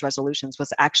my New Year's resolutions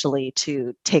was actually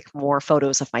to take more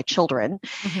photos of my children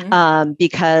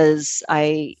because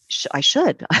I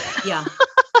should. Yeah.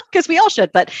 Because we all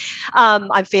should, but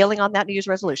I'm failing on that New Year's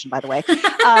resolution, by the way.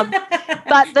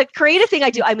 But the creative thing I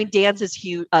do, I mean, dance is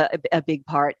huge, a big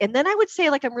part. And then I would say,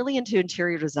 like, I'm really into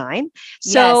interior design.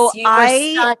 So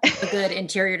yes, you are such a good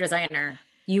interior designer.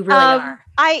 You really are.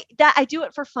 I do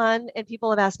it for fun, and people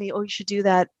have asked me, "Oh, you should do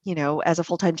that, as a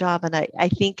full-time job." And I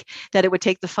think that it would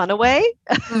take the fun away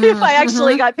if I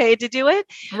actually got paid to do it.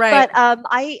 Right. But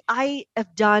I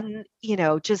have done,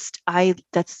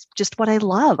 that's just what I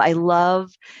love. I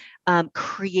love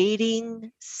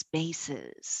creating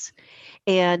spaces.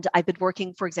 And I've been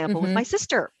working, for example, with my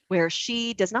sister, where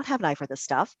she does not have an eye for this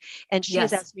stuff. And she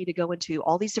has asked me to go into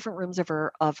all these different rooms of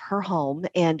her home.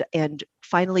 And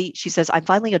finally, she says, I'm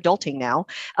finally adulting now.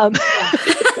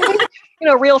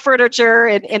 Real furniture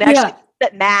and actually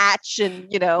that match and,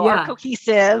 are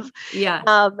cohesive. Yeah.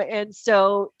 And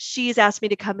so she's asked me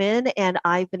to come in, and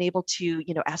I've been able to,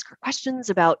 ask her questions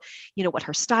about, what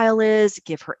her style is,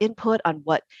 give her input on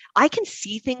what I can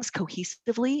see things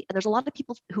cohesively. And there's a lot of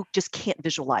people who just can't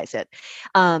visualize it.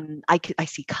 I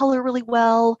see color really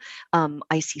well.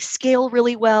 I see scale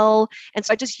really well. And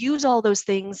so I just use all those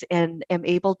things and am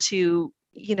able to,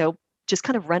 just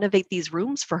kind of renovate these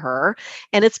rooms for her.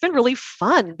 And it's been really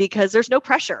fun because there's no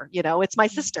pressure, it's my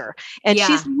sister and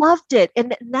she's loved it.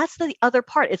 And that's the other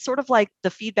part. It's sort of like the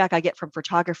feedback I get from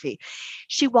photography.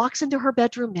 She walks into her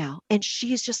bedroom now and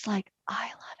she's just like, I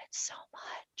love it so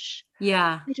much.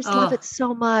 Yeah. I just love it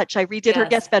so much. I redid her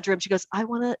guest bedroom. She goes,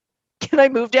 can I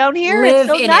move down here? Live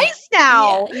it's so nice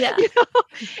now. Yeah.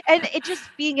 And it just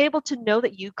being able to know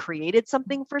that you created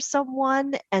something for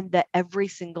someone and that every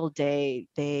single day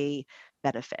they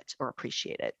benefit or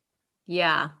appreciate it.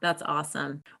 Yeah, that's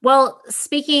awesome. Well,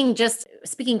 speaking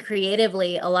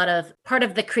creatively, part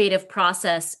of the creative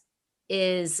process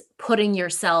is putting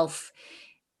yourself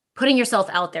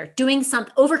out there,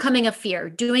 overcoming a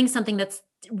fear, doing something that's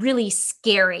really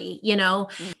scary.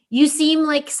 You seem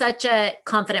like such a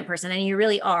confident person, and you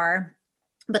really are,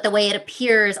 but the way it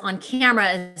appears on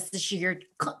camera is you're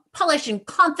polished and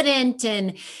confident.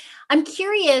 And I'm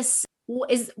curious,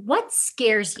 what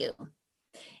scares you?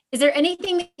 Is there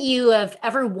anything that you have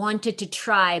ever wanted to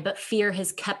try, but fear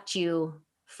has kept you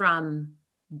from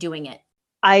doing it?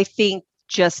 I think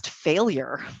just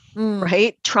failure,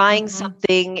 right? Trying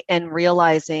something and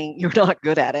realizing you're not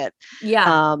good at it.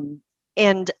 Yeah.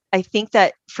 And I think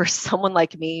that for someone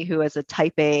like me who has a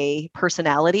type A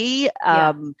personality,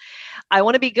 I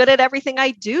want to be good at everything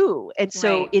I do. And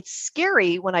so it's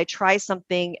scary when I try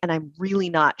something and I'm really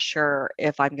not sure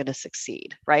if I'm going to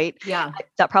succeed, right? Yeah.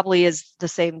 That probably is the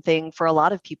same thing for a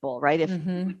lot of people, right? If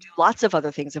we do lots of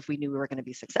other things, if we knew we were going to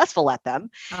be successful at them.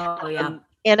 Oh, yeah.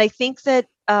 And I think that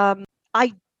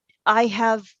I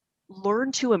have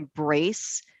learned to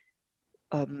embrace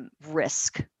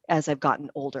risk as I've gotten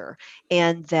older,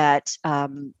 and that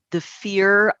the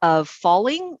fear of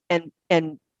falling and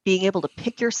being able to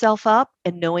pick yourself up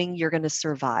and knowing you're going to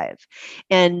survive.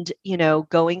 And,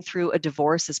 going through a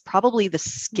divorce is probably the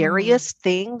scariest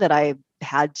thing that I've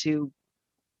had to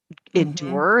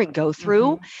endure and go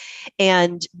through.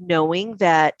 And knowing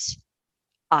that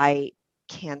I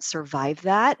can survive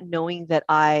that, knowing that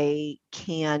I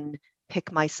can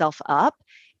pick myself up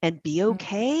and be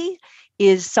okay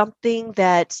is something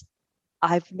that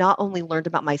I've not only learned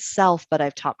about myself, but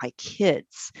I've taught my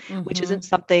kids, which isn't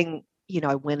something,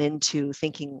 I went into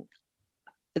thinking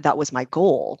that was my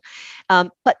goal.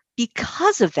 But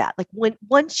because of that, like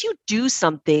once you do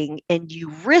something and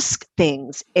you risk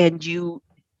things and you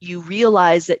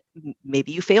realize that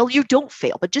maybe you fail, you don't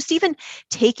fail, but just even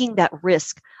taking that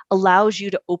risk allows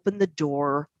you to open the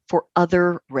door for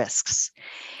other risks.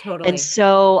 Totally. And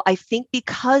so I think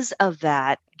because of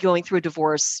that, going through a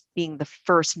divorce being the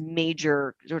first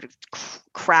major sort of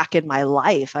crack in my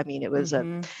life, I mean, it was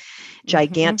a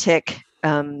gigantic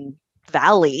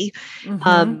valley.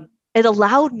 It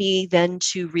allowed me then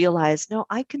to realize, no,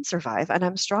 I can survive and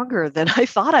I'm stronger than I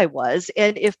thought I was.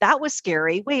 And if that was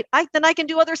scary, then I can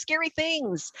do other scary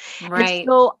things. Right.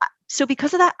 And so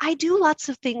because of that, I do lots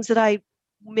of things that I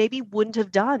maybe wouldn't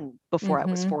have done before I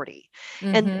was 40.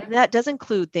 And Mhm. that does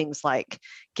include things like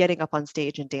getting up on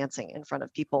stage and dancing in front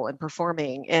of people and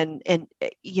performing and and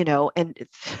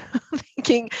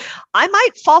thinking I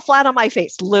might fall flat on my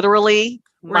face, literally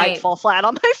might Right. fall flat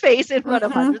on my face in front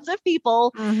of Mhm. hundreds of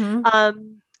people.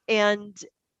 Mhm. And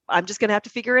I'm just going to have to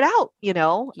figure it out,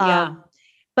 Yeah.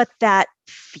 but that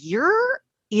fear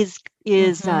is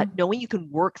Mhm. knowing you can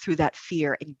work through that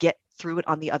fear and get through it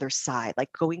on the other side,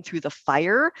 like going through the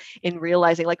fire and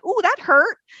realizing like, oh, that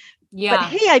hurt, but Yeah.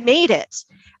 hey, I made it.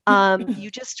 You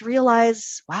just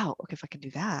realize, wow, okay, if I can do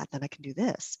that, then I can do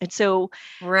this. And so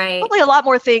Right. probably a lot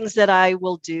more things that I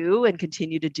will do and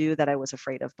continue to do that I was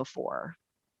afraid of before.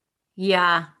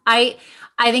 Yeah. I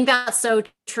think that's so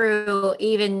true.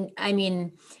 Even, I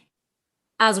mean,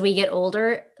 as we get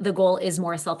older, the goal is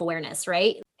more self-awareness,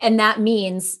 right? And that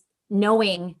means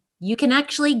knowing you can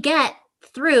actually get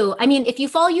through. I mean, if you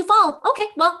fall, you fall. Okay,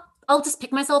 well, I'll just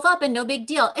pick myself up and no big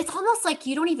deal. It's almost like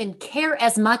you don't even care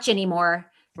as much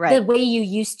anymore the Right. way you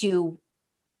used to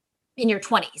in your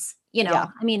 20s, Yeah.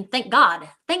 I mean, thank God.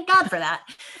 Thank God for that.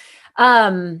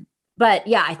 Um, but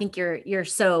yeah, I think you're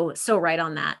so right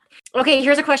on that. Okay,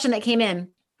 here's a question that came in.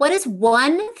 What is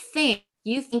one thing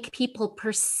you think people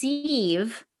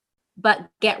perceive but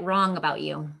get wrong about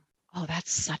you? Oh,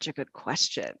 that's such a good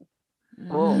question.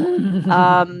 Oh,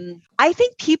 Mm-hmm. I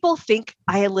think people think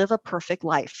I live a perfect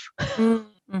life.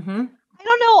 Mm-hmm. I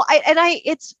don't know.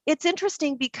 It's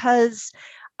interesting because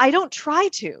I don't try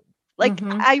to. Like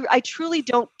Mm-hmm. I truly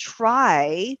don't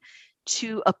try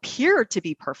to appear to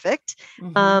be perfect.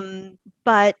 Mm-hmm.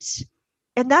 But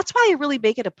and that's why I really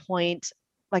make it a point,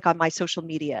 like on my social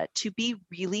media, to be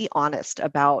really honest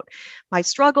about my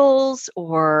struggles,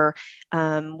 or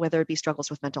whether it be struggles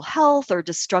with mental health or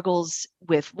just struggles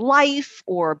with life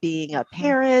or being a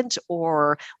parent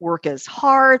or work is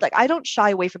hard. Like I don't shy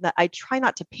away from that. I try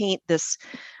not to paint this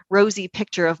rosy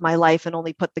picture of my life and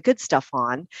only put the good stuff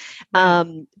on.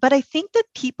 Right. But I think that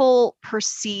people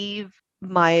perceive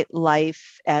my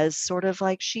life as sort of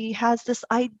like she has this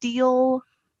ideal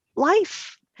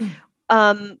life,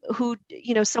 who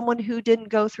someone who didn't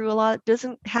go through a lot,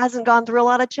 hasn't gone through a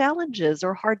lot of challenges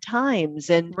or hard times.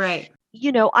 And Right.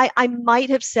 I might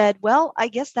have said, well, I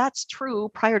guess that's true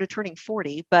prior to turning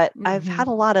 40, but I've Mm-hmm. had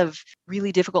a lot of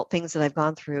really difficult things that I've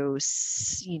gone through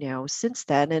since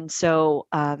then. And so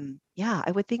yeah,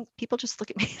 I would think people just look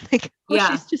at me like, oh,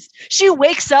 Yeah. she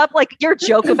wakes up, like your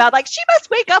joke about like she must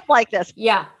wake up like this.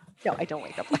 Yeah. No, I don't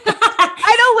wake up like that.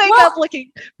 I don't wake Well, up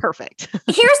looking perfect.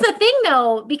 here's the thing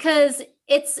though, because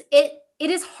it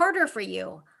is harder for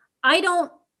you. I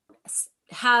don't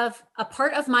have a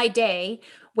part of my day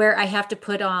where I have to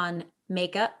put on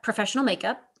makeup, professional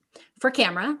makeup for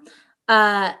camera,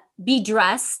 uh, be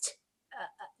dressed,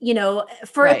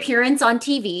 for Right. appearance on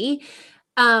TV.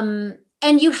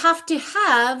 And you have to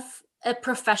have a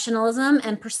professionalism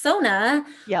and persona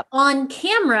Yep. on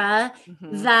camera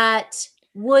Mhm. that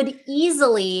would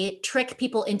easily trick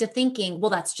people into thinking, well,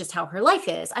 that's just how her life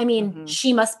is. I mean, Mhm.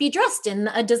 she must be dressed in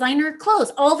a designer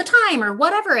clothes all the time or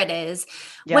whatever it is,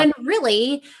 Yeah. when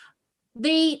really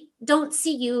they don't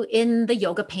see you in the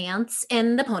yoga pants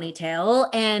and the ponytail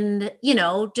and,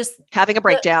 just Having a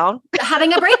breakdown.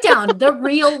 having a breakdown, the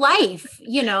real life,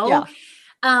 Yeah.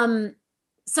 Um,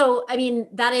 so I mean,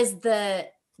 that is the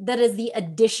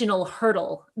additional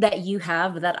hurdle that you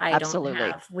have that I don't Absolutely.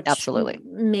 have, which Absolutely.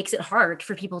 makes it hard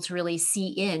for people to really see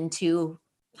into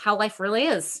how life really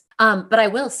is. But I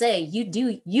will say you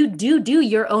do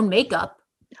your own makeup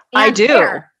I and do.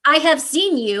 hair. I have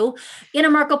seen you in a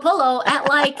Marco Polo at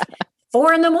like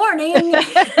 4 a.m.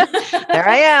 There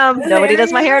I am. Nobody There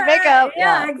does my you hair and are. makeup.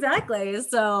 Yeah, Yeah. exactly.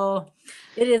 So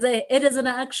it is an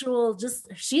actual, just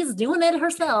she's doing it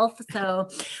herself. So,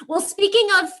 well, speaking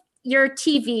of your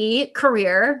TV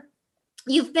career,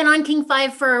 you've been on King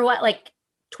 5 for what, like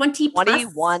 20 plus?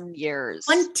 21 years.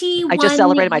 21 I just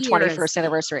celebrated my years. 21st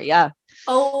anniversary. Yeah.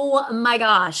 Oh my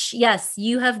gosh. Yes,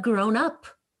 you have grown up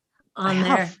I on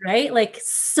there, have. right? Like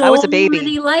I was so a baby.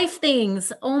 many life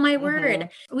things. Oh my Mhm. word.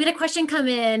 We had a question come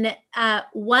in.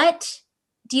 What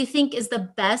do you think is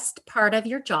the best part of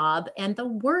your job and the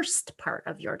worst part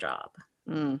of your job?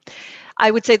 I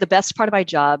would say the best part of my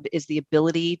job is the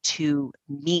ability to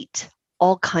meet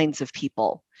all kinds of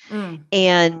people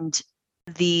and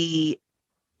the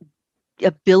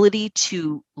ability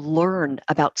to learn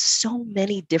about so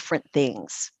many different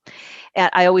things.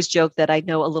 And I always joke that I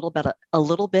know a little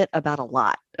bit about a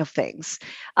lot. of things.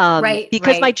 Right.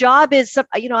 Because my job is,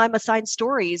 I'm assigned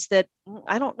stories that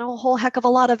I don't know a whole heck of a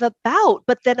lot of about,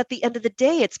 but then at the end of the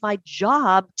day, it's my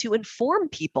job to inform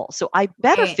people. So I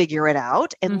better figure it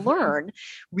out and learn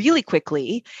really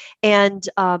quickly. And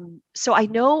so I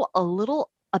know a little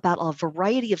about a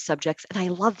variety of subjects. And I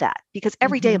love that because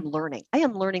every day I'm learning. I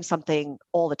am learning something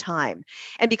all the time.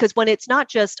 And because when it's not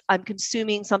just I'm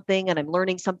consuming something and I'm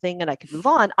learning something and I can move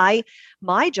on,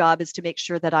 my job is to make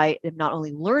sure that I am not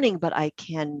only learning, but I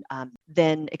can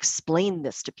then explain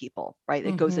this to people, right?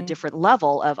 It goes a different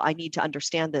level of I need to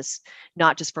understand this,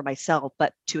 not just for myself,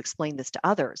 but to explain this to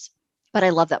others. But I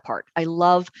love that part. I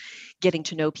love getting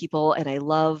to know people and I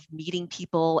love meeting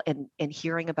people and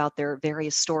hearing about their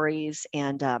various stories.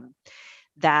 And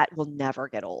that will never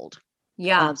get old.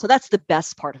 Yeah. So that's the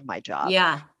best part of my job.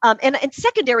 Yeah. And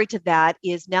secondary to that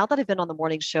is now that I've been on the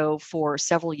morning show for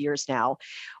several years now,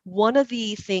 one of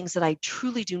the things that I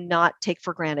truly do not take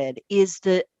for granted is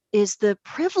the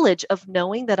privilege of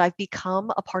knowing that I've become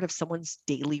a part of someone's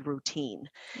daily routine.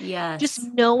 Yes.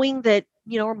 Just knowing that,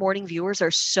 our morning viewers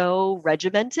are so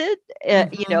regimented,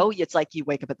 it's like you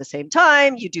wake up at the same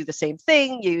time, you do the same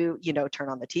thing, you turn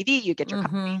on the TV, you get your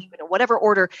coffee, whatever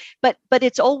order, but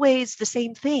it's always the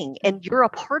same thing. And you're a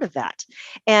part of that.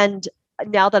 And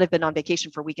now that I've been on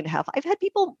vacation for a week and a half, I've had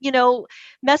people,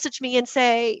 message me and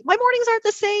say, my mornings aren't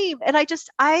the same. And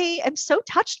I am so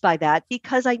touched by that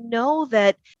because I know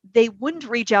that they wouldn't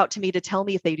reach out to me to tell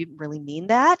me if they didn't really mean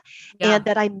that and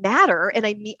that I matter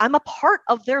and I'm a part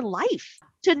of their life.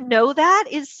 To know that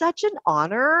is such an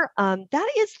honor.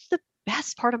 That is the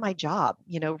best part of my job,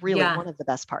 really one of the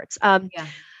best parts.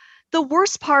 The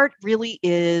worst part really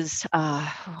is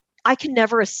I can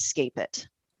never escape it.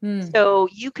 So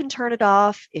you can turn it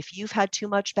off. If you've had too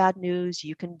much bad news,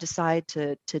 you can decide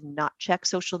to not check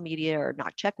social media or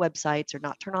not check websites or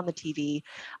not turn on the TV.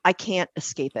 I can't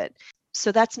escape it.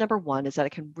 So that's number one, is that I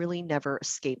can really never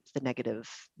escape the negative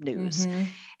news.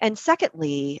 And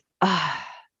secondly,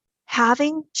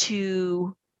 having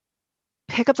to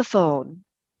pick up the phone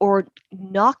or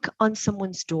knock on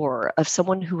someone's door of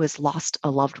someone who has lost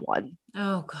a loved one.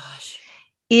 Oh gosh.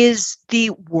 Is the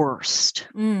worst.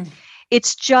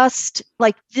 It's just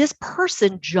like this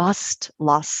person just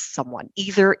lost someone,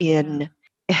 either in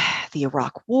the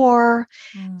Iraq War,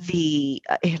 in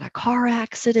a car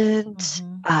accident,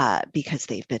 because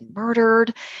they've been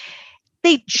murdered.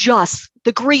 The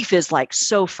grief is like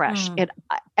so fresh. And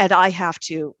I have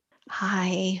to,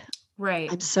 hi,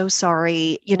 right. I'm so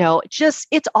sorry.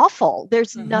 It's awful.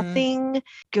 There's nothing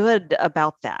good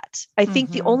about that. I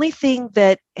think the only thing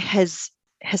that has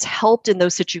helped in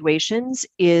those situations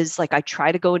is like I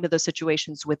try to go into those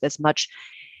situations with as much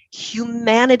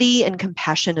humanity and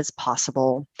compassion as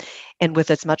possible and with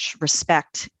as much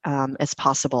respect as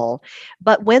possible.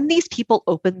 But when these people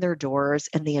open their doors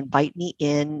and they invite me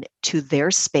in to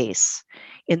their space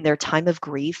in their time of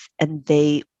grief and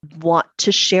they want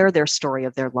to share their story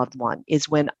of their loved one is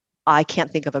when I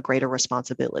can't think of a greater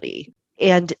responsibility.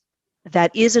 And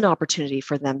that is an opportunity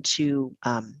for them to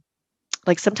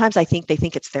like sometimes I think they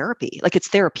think it's therapy, like it's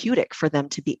therapeutic for them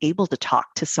to be able to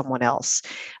talk to someone else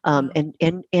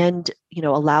and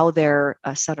allow their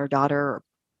son or daughter or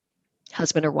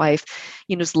husband or wife,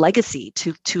 legacy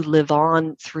to live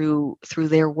on through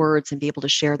their words and be able to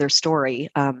share their story.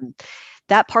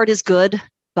 That part is good,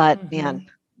 but man,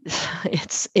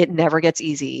 it never gets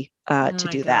easy to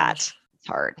do that. It's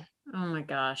hard. Oh my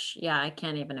gosh. Yeah, I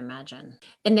can't even imagine.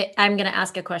 And I'm going to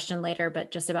ask a question later,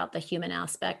 but just about the human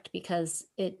aspect, because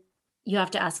you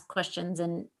have to ask questions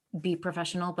and be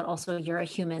professional, but also you're a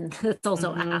human that's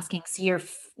also asking. So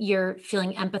you're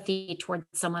feeling empathy towards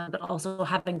someone, but also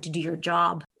having to do your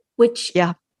job, which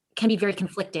can be very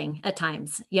conflicting at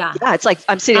times. Yeah. Yeah. It's like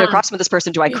I'm sitting across from this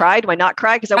person. Do I cry? Do I not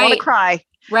cry? Because I want to cry.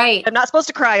 Right. I'm not supposed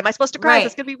to cry. Am I supposed to cry? Is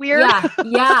this going to be weird?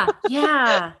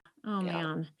 Yeah. Oh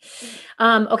man.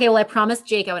 Okay. Well, I promised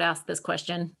Jake I would ask this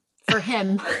question for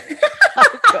him.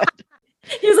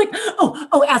 He was like,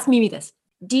 oh, ask Mimi this.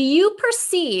 Do you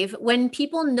perceive when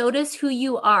people notice who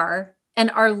you are and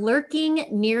are lurking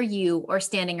near you or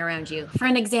standing around you? For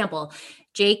an example,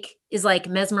 Jake is like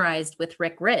mesmerized with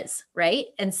Rick Riz, right?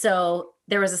 And so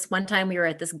there was this one time we were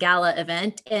at this gala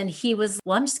event and he was,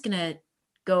 well, I'm just going to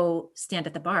go stand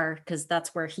at the bar because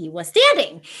that's where he was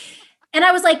standing. And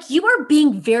I was like, you are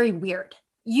being very weird.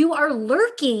 You are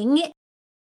lurking.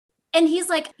 And he's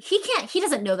like, he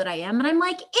doesn't know that I am. And I'm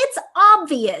like, it's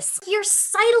obvious. You're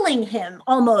sidling him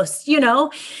almost,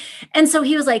 And so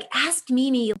he was like, ask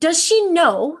Mimi, does she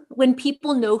know when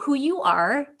people know who you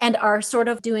are and are sort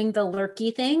of doing the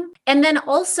lurky thing? And then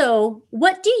also,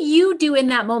 what do you do in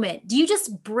that moment? Do you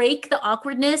just break the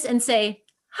awkwardness and say,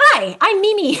 hi, I'm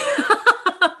Mimi.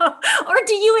 Or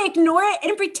do you ignore it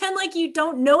and pretend like you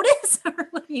don't notice? Or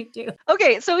what do you do?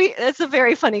 Okay, so it's a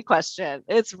very funny question.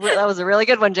 That was a really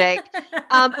good one, Jake.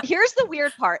 Here's the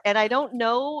weird part, and I don't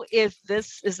know if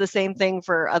this is the same thing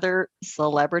for other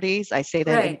celebrities. I say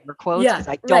that in air quotes because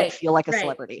I don't feel like a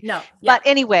celebrity. No. But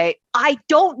anyway, I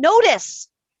don't notice.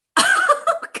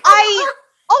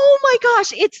 Oh my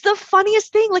gosh, it's the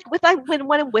funniest thing. Like when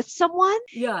I'm with someone,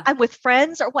 I'm with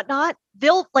friends or whatnot,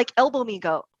 they'll like elbow me and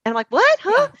go, and I'm like, what?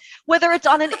 Huh? Yeah. Whether it's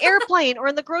on an airplane or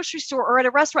in the grocery store or at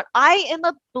a restaurant, I am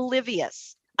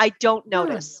oblivious. I don't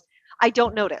notice.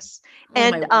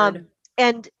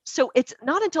 And so it's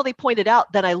not until they point it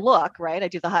out that I look, right? I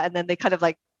do and then they kind of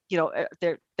like,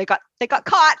 they got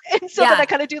caught. And so then I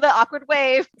kind of do the awkward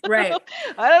wave. Right.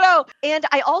 I don't know. And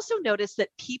I also notice that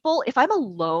people, if I'm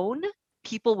alone,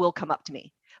 people will come up to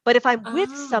me. But if I'm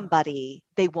with somebody,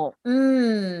 they won't.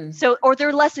 So, or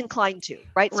they're less inclined to,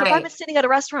 right? So if I'm sitting at a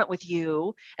restaurant with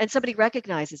you and somebody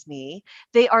recognizes me,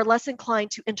 they are less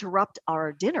inclined to interrupt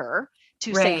our dinner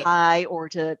to say hi or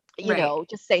to,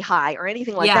 just say hi or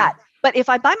anything like that. But if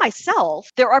I'm by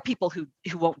myself, there are people who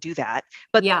won't do that.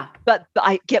 But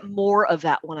I get more of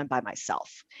that when I'm by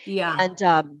myself. Yeah.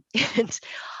 And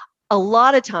a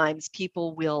lot of times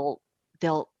people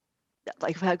they'll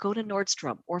like if I go to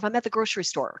Nordstrom or if I'm at the grocery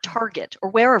store or Target or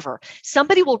wherever,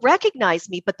 somebody will recognize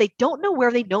me, but they don't know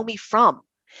where they know me from.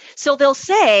 So they'll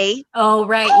say, you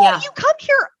come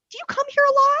here. Do you come here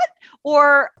a lot?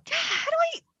 Or how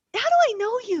do I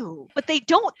know you? But they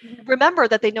don't remember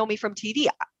that they know me from TV.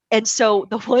 And so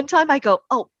the one time I go,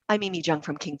 oh, I'm Mimi Jung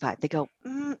from King 5. They go,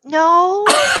 no.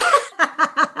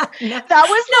 That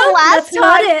was the last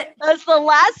time. That's the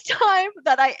last time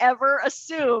that I ever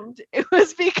assumed it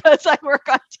was because I work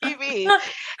on TV.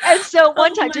 And so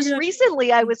one time, just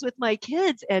recently, I was with my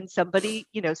kids, and somebody,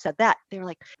 said that. They were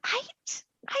like, I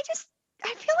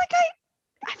feel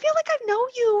like I know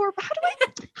you, or how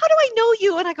do I know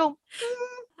you? And I go,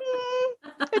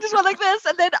 I just went like this,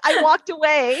 and then I walked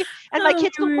away, and my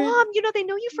kids go, Mom, they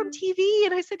know you from TV.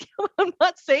 And I said, I'm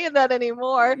not saying that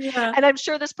anymore. Yeah. And I'm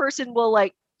sure this person will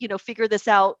figure this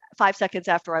out 5 seconds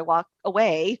after I walk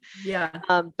away. Yeah.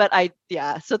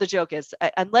 So the joke is,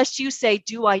 unless you say,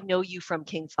 do I know you from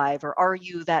King 5 or are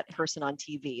you that person on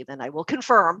TV? Then I will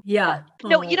confirm. Yeah.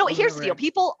 Here's the deal.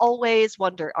 People always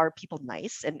wonder, are people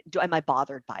nice? And am I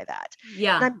bothered by that?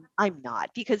 Yeah. And I'm not,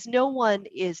 because no one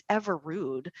is ever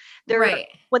rude.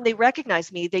 When they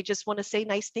recognize me, they just want to say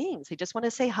nice things. They just want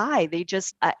to say hi. They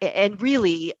just, and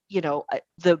really,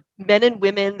 the men and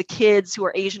women, the kids who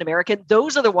are Asian American,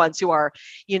 those are the ones who are,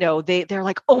 they're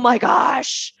like, oh my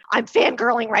gosh, I'm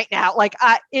fangirling right now. Like,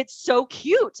 it's so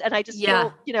cute. And I just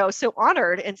feel, so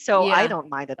honored. And so I don't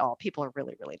mind at all. People are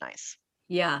really, really nice.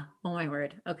 Yeah. Oh my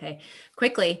word. Okay.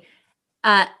 Quickly.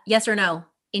 Yes or no?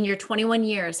 In your 21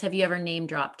 years, have you ever name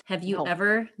dropped? Have you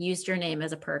ever used your name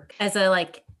as a perk,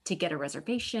 to get a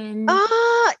reservation?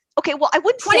 Okay. Well, I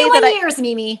wouldn't say that 21 years,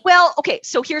 Mimi. Well, okay.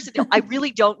 So here's the deal. I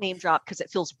really don't name drop because it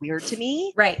feels weird to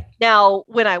me. Right. Now,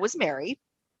 when I was married,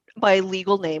 my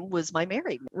legal name was my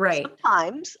married name. Right.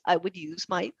 Sometimes I would use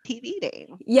my TV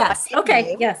name. Yes. Okay.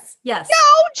 Name. Yes. No,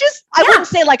 I wouldn't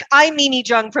say like, I'm Mimi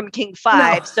Jung from King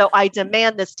 5. So I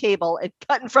demand this table and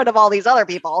cut in front of all these other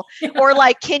people. Or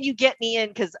like, can you get me in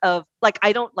because of like,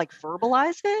 I don't like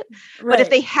verbalize it. Right. But if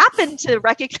they happen to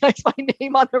recognize my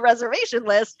name on the reservation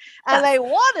list and they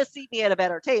want to seat me at a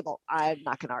better table, I'm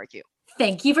not going to argue.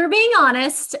 Thank you for being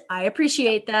honest. I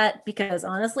appreciate that because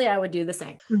honestly, I would do the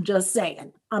same. I'm just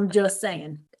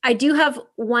saying. I do have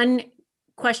one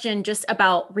question just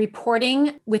about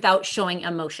reporting without showing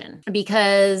emotion,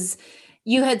 because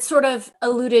you had sort of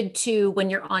alluded to when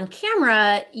you're on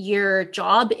camera, your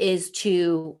job is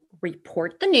to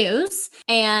report the news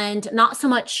and not so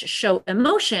much show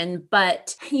emotion,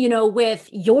 but, with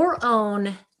your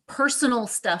own personal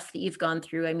stuff that you've gone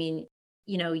through. I mean,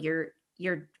 your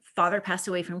father passed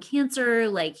away from cancer,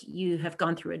 like you have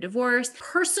gone through a divorce,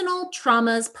 personal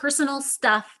traumas, personal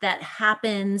stuff that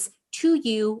happens to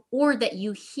you or that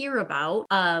you hear about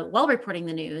while reporting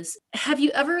the news. Have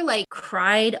you ever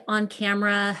cried on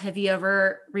camera? Have you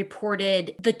ever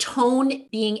reported the tone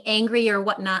being angry or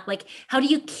whatnot? Like, how do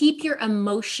you keep your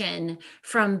emotion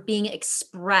from being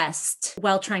expressed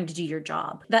while trying to do your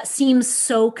job? That seems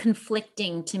so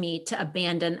conflicting to me, to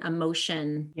abandon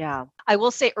emotion. Yeah. I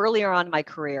will say earlier on in my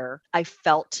career, I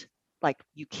felt like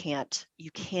you can't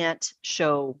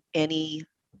show any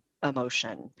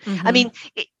emotion. Mm-hmm. I mean,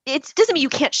 it doesn't mean you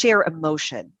can't share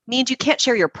emotion. It means you can't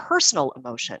share your personal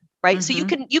emotion, right?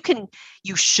 Mm-hmm. So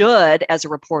you should, as a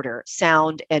reporter,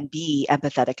 sound and be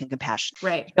empathetic and compassionate.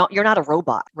 Right. You're not a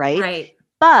robot, right? Right.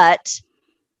 But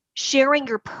sharing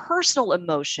your personal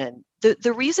emotion.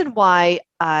 The reason why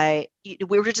we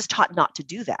were just taught not to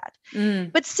do that.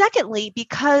 But secondly,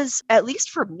 because at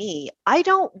least for me, I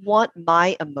don't want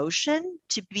my emotion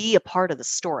to be a part of the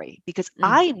story because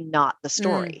I'm not the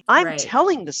story. I'm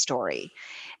telling the story.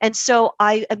 And so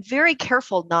I am very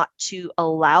careful not to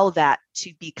allow that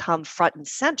to become front and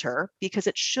center because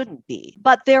it shouldn't be.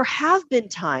 But there have been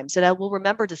times, and I will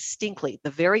remember distinctly the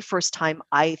very first time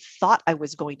I thought I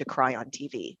was going to cry on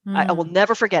TV. I will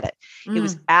never forget it. It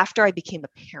was after I became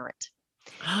a parent.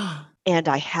 And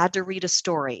I had to read a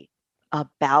story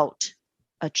about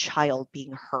a child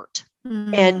being hurt.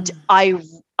 And I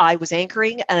was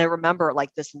anchoring, and I remember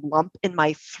like this lump in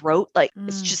my throat, like it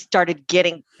just started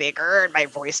getting bigger and my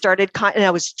voice started and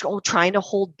I was trying to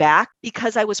hold back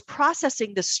because I was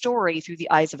processing the story through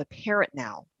the eyes of a parent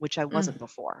now, which I wasn't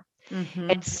before.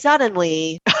 And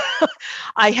suddenly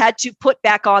I had to put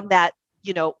back on that,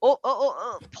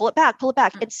 pull it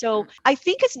back. And so I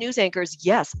think as news anchors,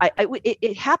 yes,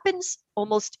 it happens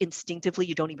almost instinctively.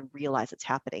 You don't even realize it's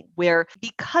happening, where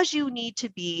because you need to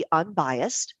be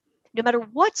unbiased, no matter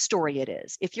what story it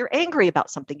is, if you're angry about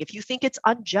something, if you think it's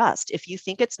unjust, if you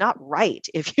think it's not right,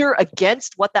 if you're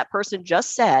against what that person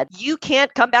just said, you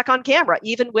can't come back on camera,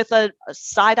 even with a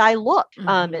side eye look.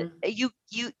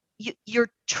 You're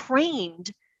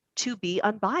trained to be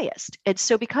unbiased. And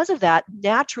so because of that,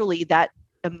 naturally that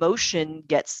emotion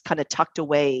gets kind of tucked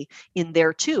away in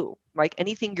there too, right?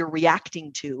 Anything you're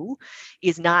reacting to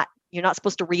you're not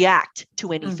supposed to react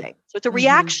to anything. So it's a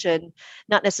reaction,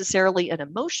 not necessarily an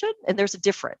emotion. And there's a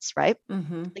difference, right?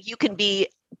 You can be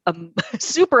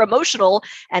super emotional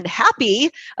and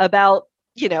happy about,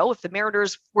 if the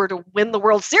Mariners were to win the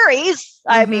World Series,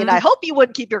 I mean, I hope you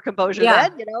wouldn't keep your composure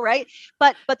then, right?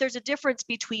 But there's a difference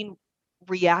between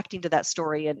reacting to that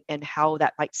story and how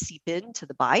that might seep into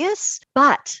the bias.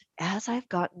 But as I've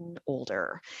gotten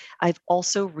older, I've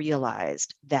also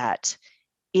realized that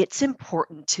it's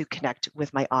important to connect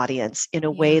with my audience in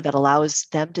a way that allows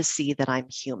them to see that I'm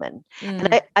human.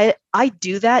 And I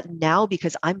do that now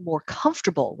because I'm more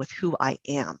comfortable with who I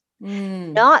am,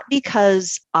 not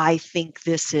because I think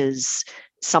this is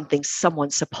something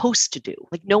someone's supposed to do.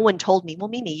 Like no one told me, well,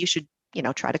 Mimi, you should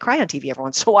try to cry on TV every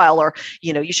once in a while, or,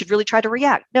 you should really try to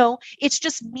react. No, it's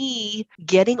just me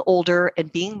getting older and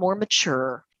being more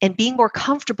mature and being more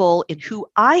comfortable in who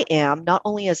I am, not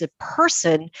only as a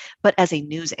person, but as a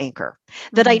news anchor.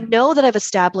 That I know that I've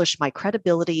established my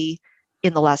credibility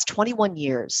in the last 21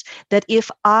 years, that if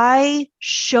I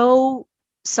show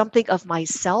something of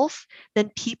myself,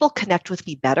 then people connect with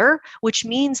me better, which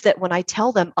means that when I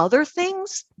tell them other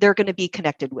things, they're going to be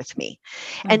connected with me.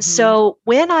 And so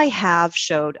when I have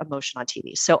showed emotion on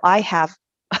TV, so I have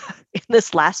in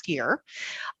this last year,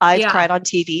 I've cried on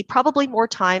TV probably more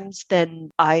times than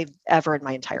I've ever in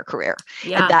my entire career.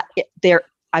 And that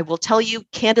I will tell you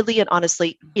candidly and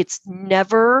honestly, it's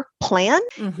never planned.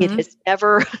 It is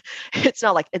never, it's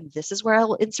not like, and this is where I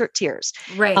will insert tears.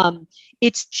 Right.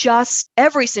 It's just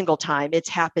every single time it's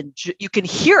happened. You can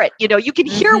hear it, you can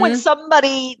hear when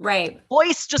somebody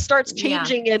voice just starts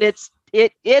changing and it's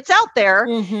out there.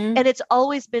 And it's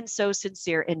always been so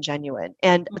sincere and genuine.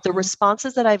 And the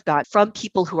responses that I've got from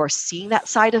people who are seeing that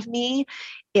side of me,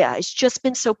 it's just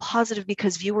been so positive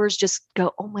because viewers just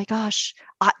go, oh my gosh,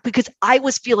 because I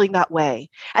was feeling that way.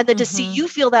 And then to see you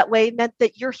feel that way meant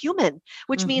that you're human,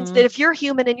 which means that if you're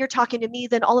human and you're talking to me,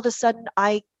 then all of a sudden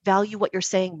I value what you're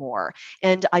saying more.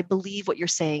 And I believe what you're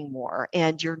saying more.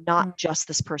 And you're not just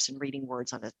this person reading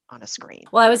words on a screen.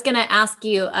 Well, I was going to ask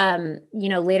you,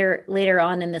 later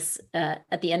on in this,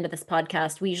 at the end of this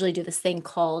podcast, we usually do this thing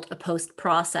called a post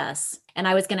process. And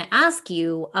I was going to ask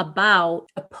you about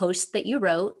a post that you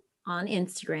wrote on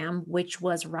Instagram, which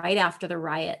was right after the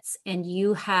riots. And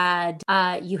you had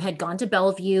gone to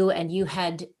Bellevue and you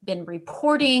had been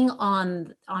reporting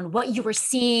on what you were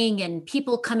seeing and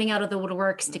people coming out of the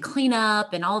woodworks to clean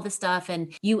up and all this stuff.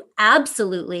 And you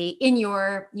absolutely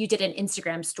you did an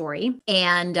Instagram story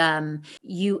and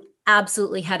you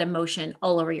absolutely had emotion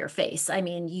all over your face. I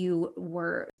mean, you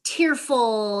were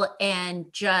tearful and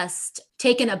just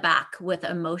taken aback with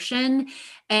emotion.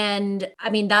 And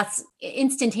I mean, that's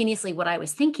instantaneously what I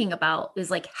was thinking about is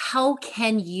like, how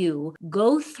can you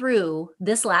go through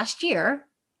this last year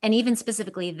and even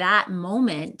specifically that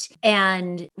moment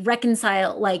and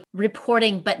reconcile like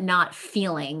reporting, but not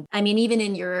feeling? I mean, even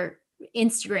in your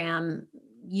Instagram,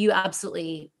 you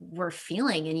absolutely were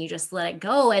feeling and you just let it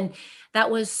go. And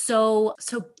that was so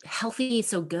healthy,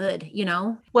 so good,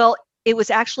 Well, it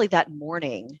was actually that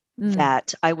morning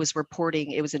that I was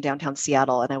reporting. It was in downtown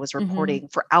Seattle and I was reporting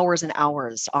for hours and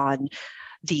hours on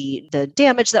the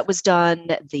damage that was done,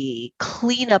 the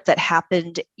cleanup that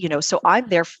happened, so I'm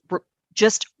there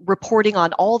just reporting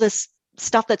on all this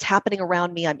stuff that's happening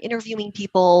around me. I'm interviewing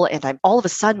people, and I'm all of a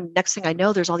sudden, next thing I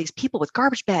know, there's all these people with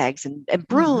garbage bags and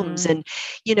brooms and,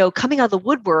 coming out of the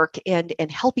woodwork and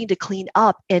helping to clean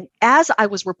up. And as I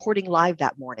was reporting live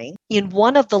that morning, in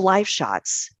one of the live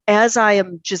shots, as I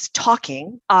am just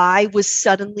talking, I was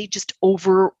suddenly just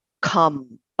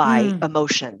overcome by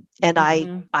emotion. And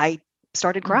I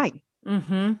started crying.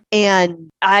 And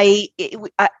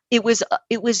it was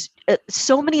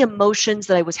so many emotions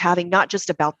that I was having, not just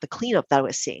about the cleanup that I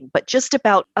was seeing, but just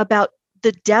about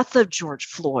the death of George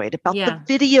Floyd, about the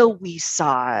video we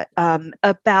saw,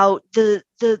 about the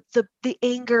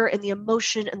anger and the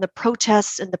emotion and the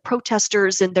protests and the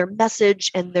protesters and their message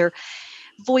and their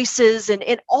voices and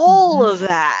all of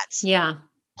that. Yeah.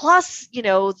 Plus,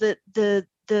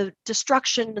 the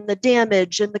destruction and the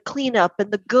damage and the cleanup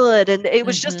and the good. And it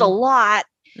was just a lot.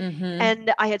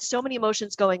 And I had so many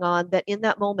emotions going on that in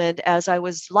that moment, as I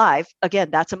was live, again,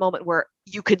 that's a moment where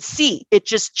you could see it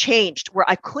just changed, where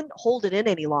I couldn't hold it in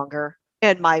any longer.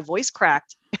 And my voice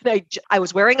cracked, and I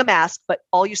was wearing a mask, but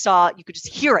all you could just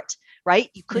hear it, right?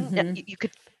 You couldn't, you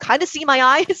could kind of see my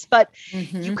eyes, but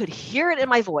you could hear it in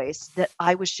my voice that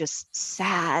I was just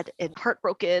sad and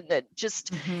heartbroken and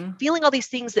just feeling all these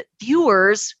things that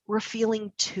viewers were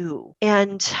feeling too.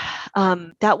 And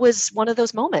that was one of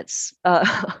those moments,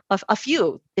 a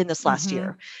few in this last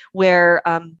year, where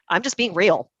I'm just being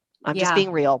real. I'm just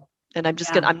being real. And I'm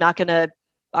just I'm not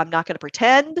going to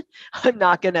pretend. I'm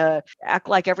not going to act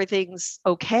like everything's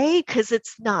okay, because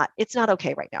it's not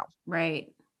okay right now.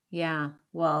 Right. Yeah.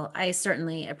 Well, I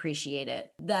certainly appreciate it.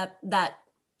 That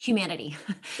humanity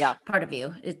part of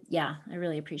you. I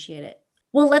really appreciate it.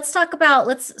 Well, let's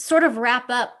sort of wrap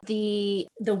up the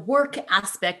work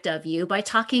aspect of you by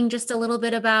talking just a little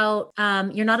bit about,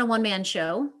 you're not a one-man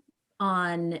show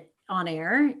on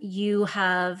air. You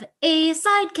have a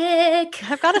sidekick.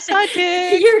 I've got a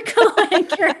sidekick. You're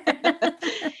co-anchor.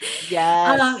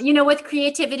 Yes. With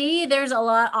creativity, there's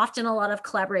often a lot of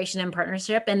collaboration and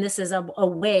partnership, and this is a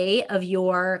way of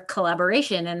your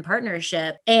collaboration and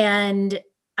partnership. And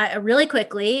really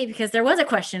quickly, because there was a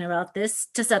question about this,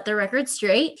 to set the record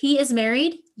straight, he is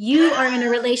married. You are in a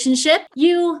relationship.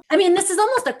 This is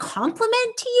almost a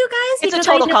compliment to you guys. It's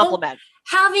a total compliment.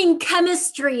 Having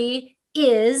chemistry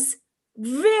is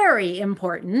very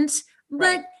important,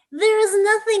 but there is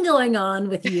nothing going on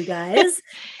with you guys.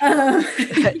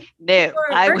 No,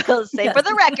 I will say for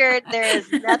the record, there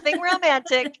is nothing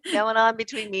romantic going on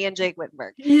between me and Jake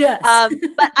Wittenberg. Yes.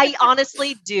 But I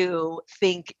honestly do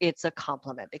think it's a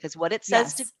compliment, because what it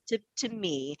says to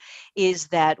me is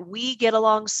that we get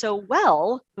along so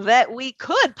well that we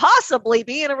could possibly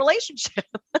be in a relationship.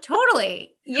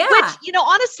 Totally. Yeah. Which,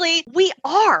 honestly, we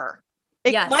are.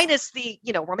 Minus the,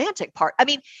 romantic part. I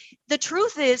mean, the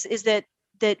truth is that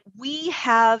we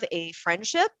have a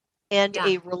friendship and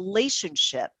a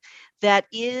relationship that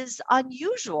is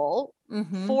unusual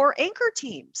for anchor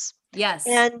teams. Yes.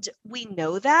 And we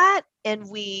know that, and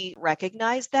we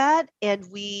recognize that, and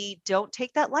we don't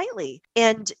take that lightly.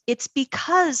 And it's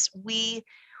because we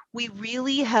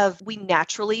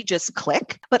naturally just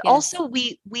click, but also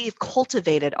we've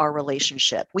cultivated our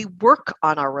relationship. We work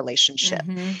on our relationship.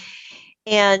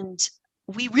 And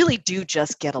we really do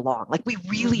just get along. Like, we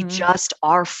really just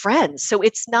are friends. So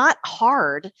it's not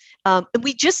hard. And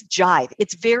we just jive.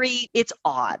 It's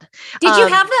odd. Did you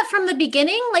have that from the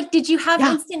beginning? Like, did you have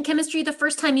instant chemistry the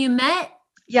first time you met?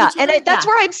 Yeah. And that's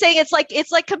where I'm saying it's like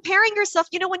comparing yourself,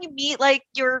 when you meet like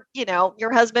your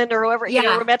husband or whoever, in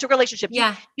a romantic relationship,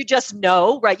 you just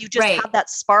know, right? You just have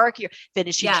that spark. You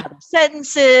finish each other's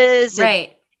sentences.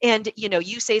 Right. And,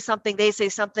 you say something, they say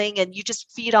something, and you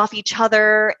just feed off each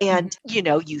other. And,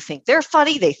 you think they're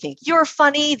funny. They think you're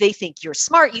funny. They think you're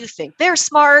smart. You think they're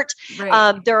smart.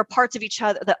 Right. There are parts of each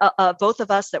other, both of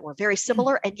us, that were very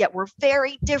similar, and yet we're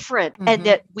very different. And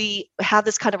that we have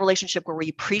this kind of relationship where we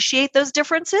appreciate those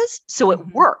differences. So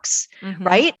it works,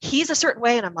 right? He's a certain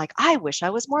way, and I'm like, I wish I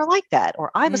was more like that.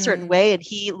 Or I'm a certain way, and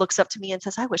he looks up to me and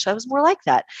says, I wish I was more like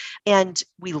that. And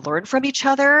we learn from each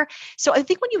other. So I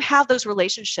think when you have those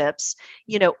relationships,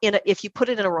 if you put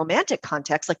it in a romantic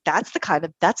context, like that's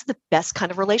the best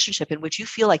kind of relationship, in which you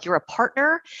feel like you're a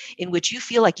partner, in which you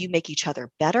feel like you make each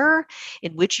other better,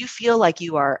 in which you feel like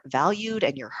you are valued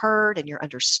and you're heard and you're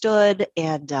understood.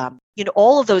 And,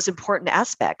 all of those important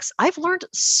aspects. I've learned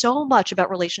so much about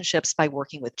relationships by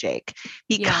working with Jake,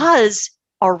 because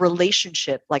our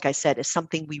relationship, like I said, is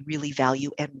something we really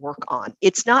value and work on.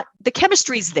 It's not, the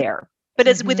chemistry's there. But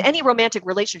as with any romantic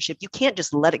relationship, you can't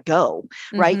just let it go,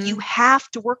 right? You have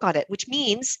to work on it, which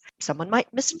means someone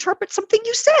might misinterpret something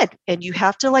you said. And you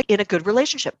have to, like, in a good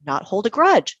relationship, not hold a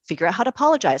grudge, figure out how to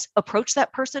apologize, approach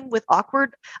that person with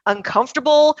awkward,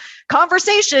 uncomfortable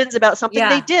conversations about something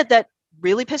they did that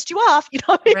really pissed you off,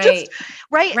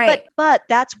 right. But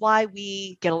that's why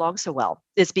we get along so well,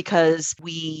 is because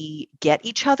we get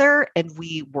each other and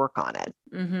we work on it.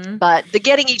 But the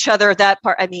getting each other, that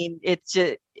part, I mean, it's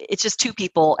just two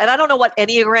people. And I don't know what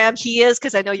Enneagram he is,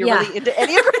 because I know you're really into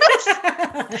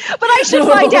Enneagrams, but I should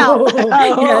find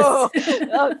out.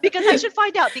 Because I should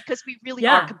find out, because we really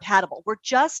are compatible. We're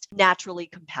just naturally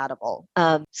compatible.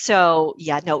 So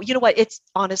you know what? It's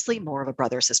honestly more of a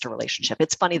brother-sister relationship.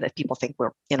 It's funny that people think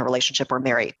we're in a relationship or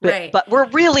married, but we're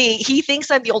really, he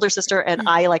thinks I'm the older sister and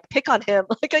I like pick on him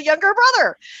like a younger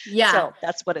brother. Yeah. So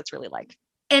that's what it's really like.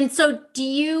 And so do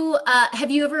you, have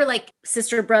you ever, like,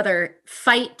 sister, brother,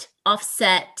 fight,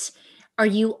 offset? Are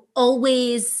you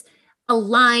always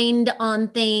aligned on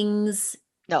things?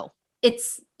 No.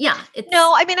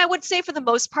 No, I mean, I would say for the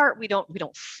most part, we don't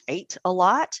fight a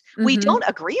lot. We don't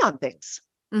agree on things.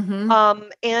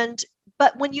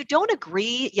 But when you don't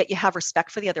agree, yet you have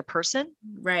respect for the other person,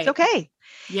 it's okay.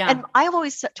 Yeah. And I've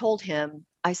always told him,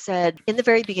 I said, in the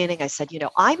very beginning, I said, you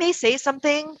know, I may say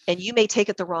something and you may take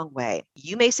it the wrong way.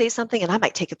 You may say something and I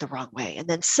might take it the wrong way. And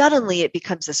then suddenly it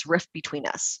becomes this rift between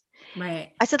us.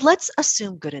 Right. I said, let's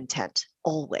assume good intent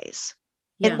always.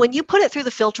 Yeah. And when you put it through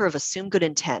the filter of assume good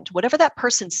intent, whatever that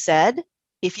person said,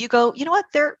 if you go, you know what,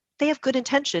 they have good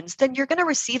intentions, then you're going to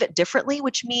receive it differently,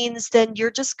 which means then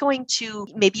you're just going to,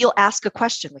 maybe you'll ask a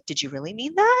question like, did you really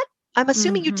mean that? I'm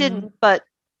assuming you didn't, but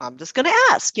I'm just going to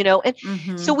ask, you know? And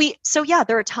so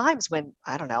there are times when,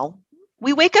 I don't know,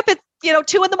 we wake up at,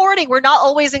 2 a.m. We're not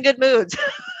always in good moods.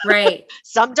 Right.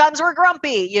 Sometimes we're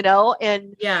grumpy,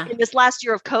 and in this last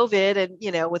year of COVID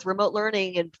and, with remote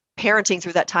learning and parenting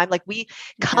through that time, like we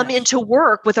come into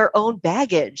work with our own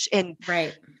baggage and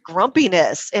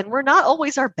grumpiness, and we're not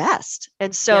always our best.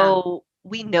 And so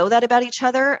we know that about each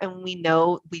other, and we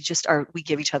know we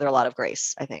give each other a lot of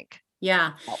grace, I think.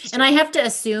 Yeah. And I have to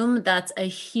assume that's a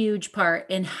huge part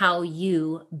in how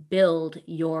you build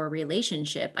your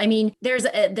relationship. I mean, there's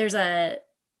a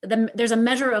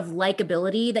measure of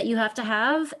likability that you have to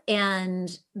have,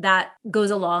 and that goes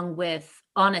along with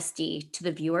honesty to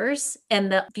the viewers,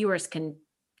 and the viewers can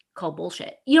call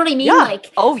bullshit. You know what I mean? Yeah.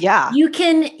 Like,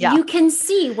 you can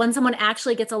see when someone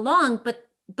actually gets along, but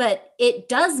it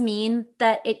does mean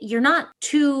that you're not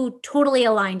two totally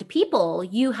aligned people.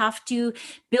 You have to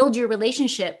build your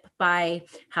relationship by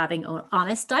having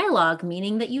honest dialogue,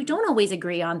 meaning that you don't always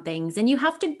agree on things and you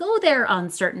have to go there on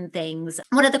certain things.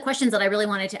 One of the questions that I really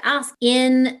wanted to ask,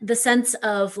 in the sense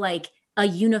of like a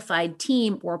unified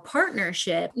team or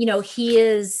partnership,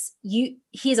 he's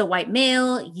a white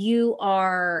male, you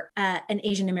are an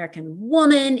Asian American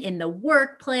woman in the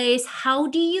workplace. How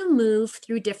do you move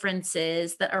through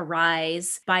differences that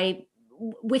arise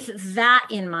with that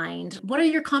in mind? What are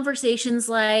your conversations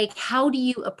like? How do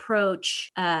you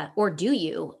approach, or do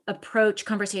you approach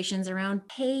conversations around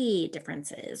pay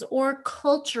differences or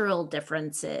cultural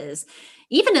differences,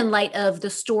 even in light of the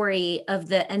story of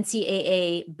the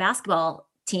NCAA basketball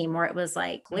team, where it was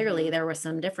like, clearly there were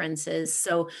some differences.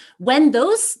 So when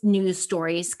those news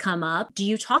stories come up, do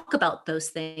you talk about those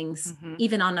things,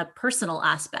 even on a personal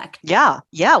aspect? Yeah,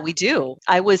 we do.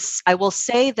 I will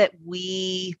say that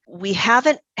we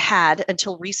haven't had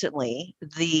until recently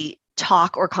the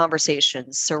talk or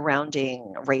conversations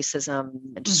surrounding racism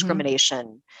and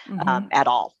discrimination at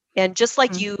all. And just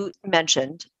like you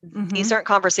mentioned, these aren't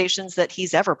conversations that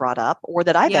he's ever brought up or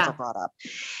that I've ever brought up.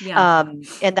 Yeah.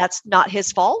 And that's not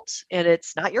his fault, and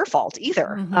it's not your fault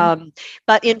either.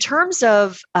 But in terms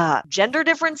of gender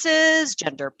differences,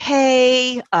 gender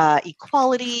pay,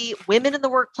 equality, women in the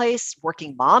workplace,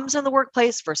 working moms in the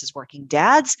workplace versus working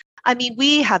dads, I mean,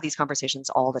 we have these conversations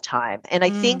all the time. And I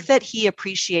think that he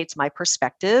appreciates my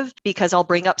perspective because I'll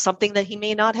bring up something that he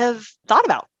may not have thought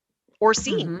about or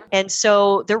seen. And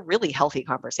so they're really healthy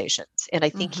conversations. And I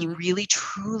think he really,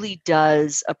 truly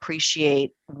does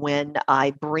appreciate when I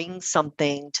bring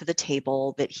something to the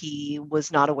table that he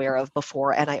was not aware of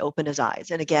before, and I open his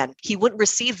eyes. And again, he wouldn't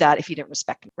receive that if he didn't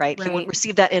respect me, right? He wouldn't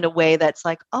receive that in a way that's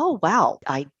like, oh, wow,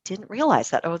 I didn't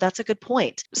realize that. Oh, that's a good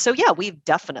point. So yeah, we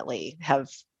definitely have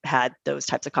had those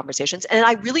types of conversations. And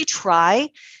I really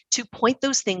try to point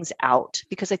those things out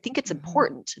because I think it's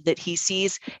important that he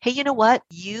sees, hey, you know what?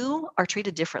 You are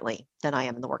treated differently than I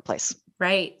am in the workplace.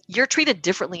 Right. You're treated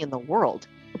differently in the world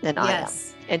than I am.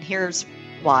 And here's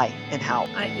why and how.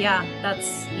 That's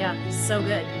so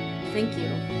good. Thank you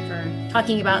for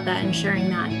talking about that and sharing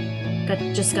that.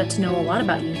 just got to know a lot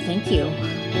about you. Thank you.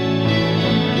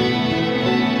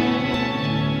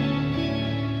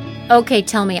 Okay,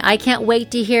 tell me, I can't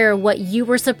wait to hear what you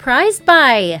were surprised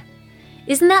by.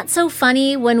 Isn't that so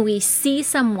funny when we see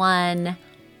someone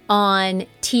on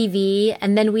TV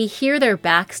and then we hear their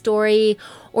backstory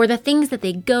or the things that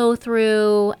they go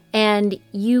through, and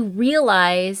you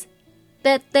realize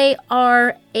that they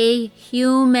are a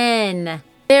human.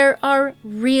 There are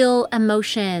real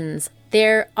emotions.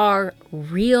 There are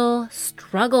real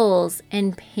struggles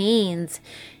and pains.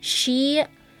 She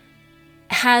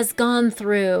has gone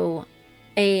through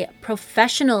a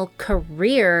professional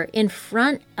career in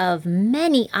front of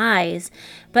many eyes,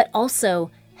 but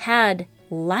also had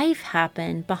life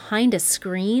happen behind a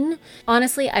screen.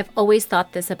 Honestly, I've always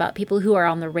thought this about people who are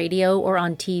on the radio or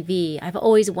on TV. I've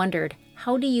always wondered,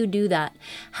 how do you do that?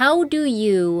 How do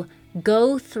you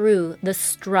go through the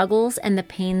struggles and the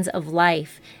pains of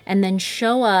life and then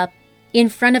show up in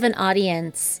front of an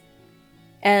audience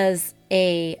as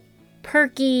a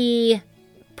perky,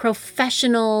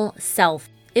 professional self?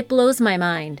 It blows my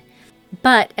mind.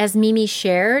 But as Mimi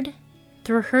shared,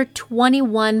 through her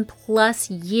 21 plus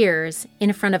years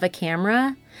in front of a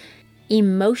camera,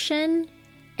 emotion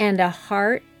and a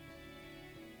heart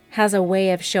has a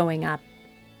way of showing up.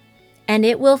 And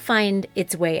it will find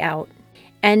its way out.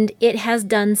 And it has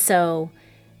done so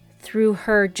through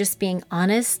her just being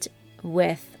honest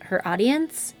with her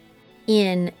audience,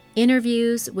 in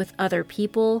interviews with other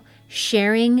people,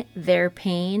 sharing their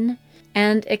pain,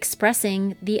 and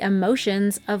expressing the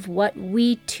emotions of what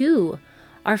we too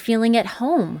are feeling at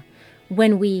home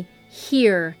when we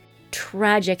hear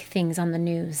tragic things on the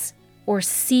news or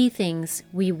see things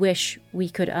we wish we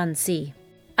could unsee.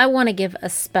 I want to give a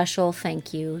special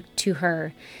thank you to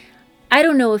her. I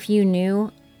don't know if you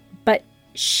knew, but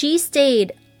she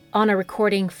stayed on a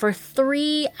recording for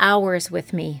 3 hours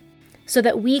with me so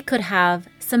that we could have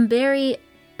some very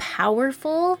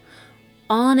powerful,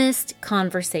 honest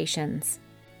conversations.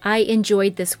 I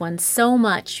enjoyed this one so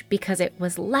much because it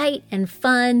was light and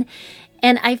fun,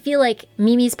 and I feel like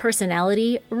Mimi's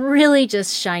personality really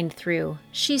just shined through.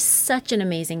 She's such an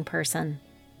amazing person.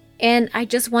 And I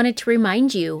just wanted to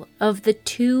remind you of the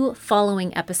 2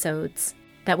 following episodes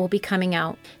that will be coming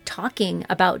out, talking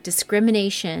about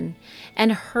discrimination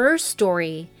and her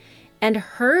story and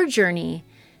her journey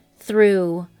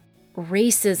through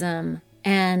racism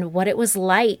and what it was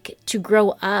like to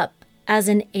grow up as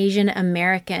an Asian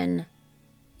American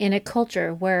in a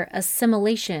culture where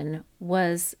assimilation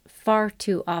was far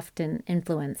too often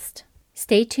influenced.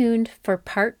 Stay tuned for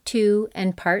part 2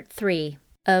 and part 3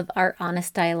 of our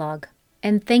honest dialogue.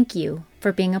 And thank you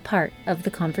for being a part of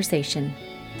the conversation.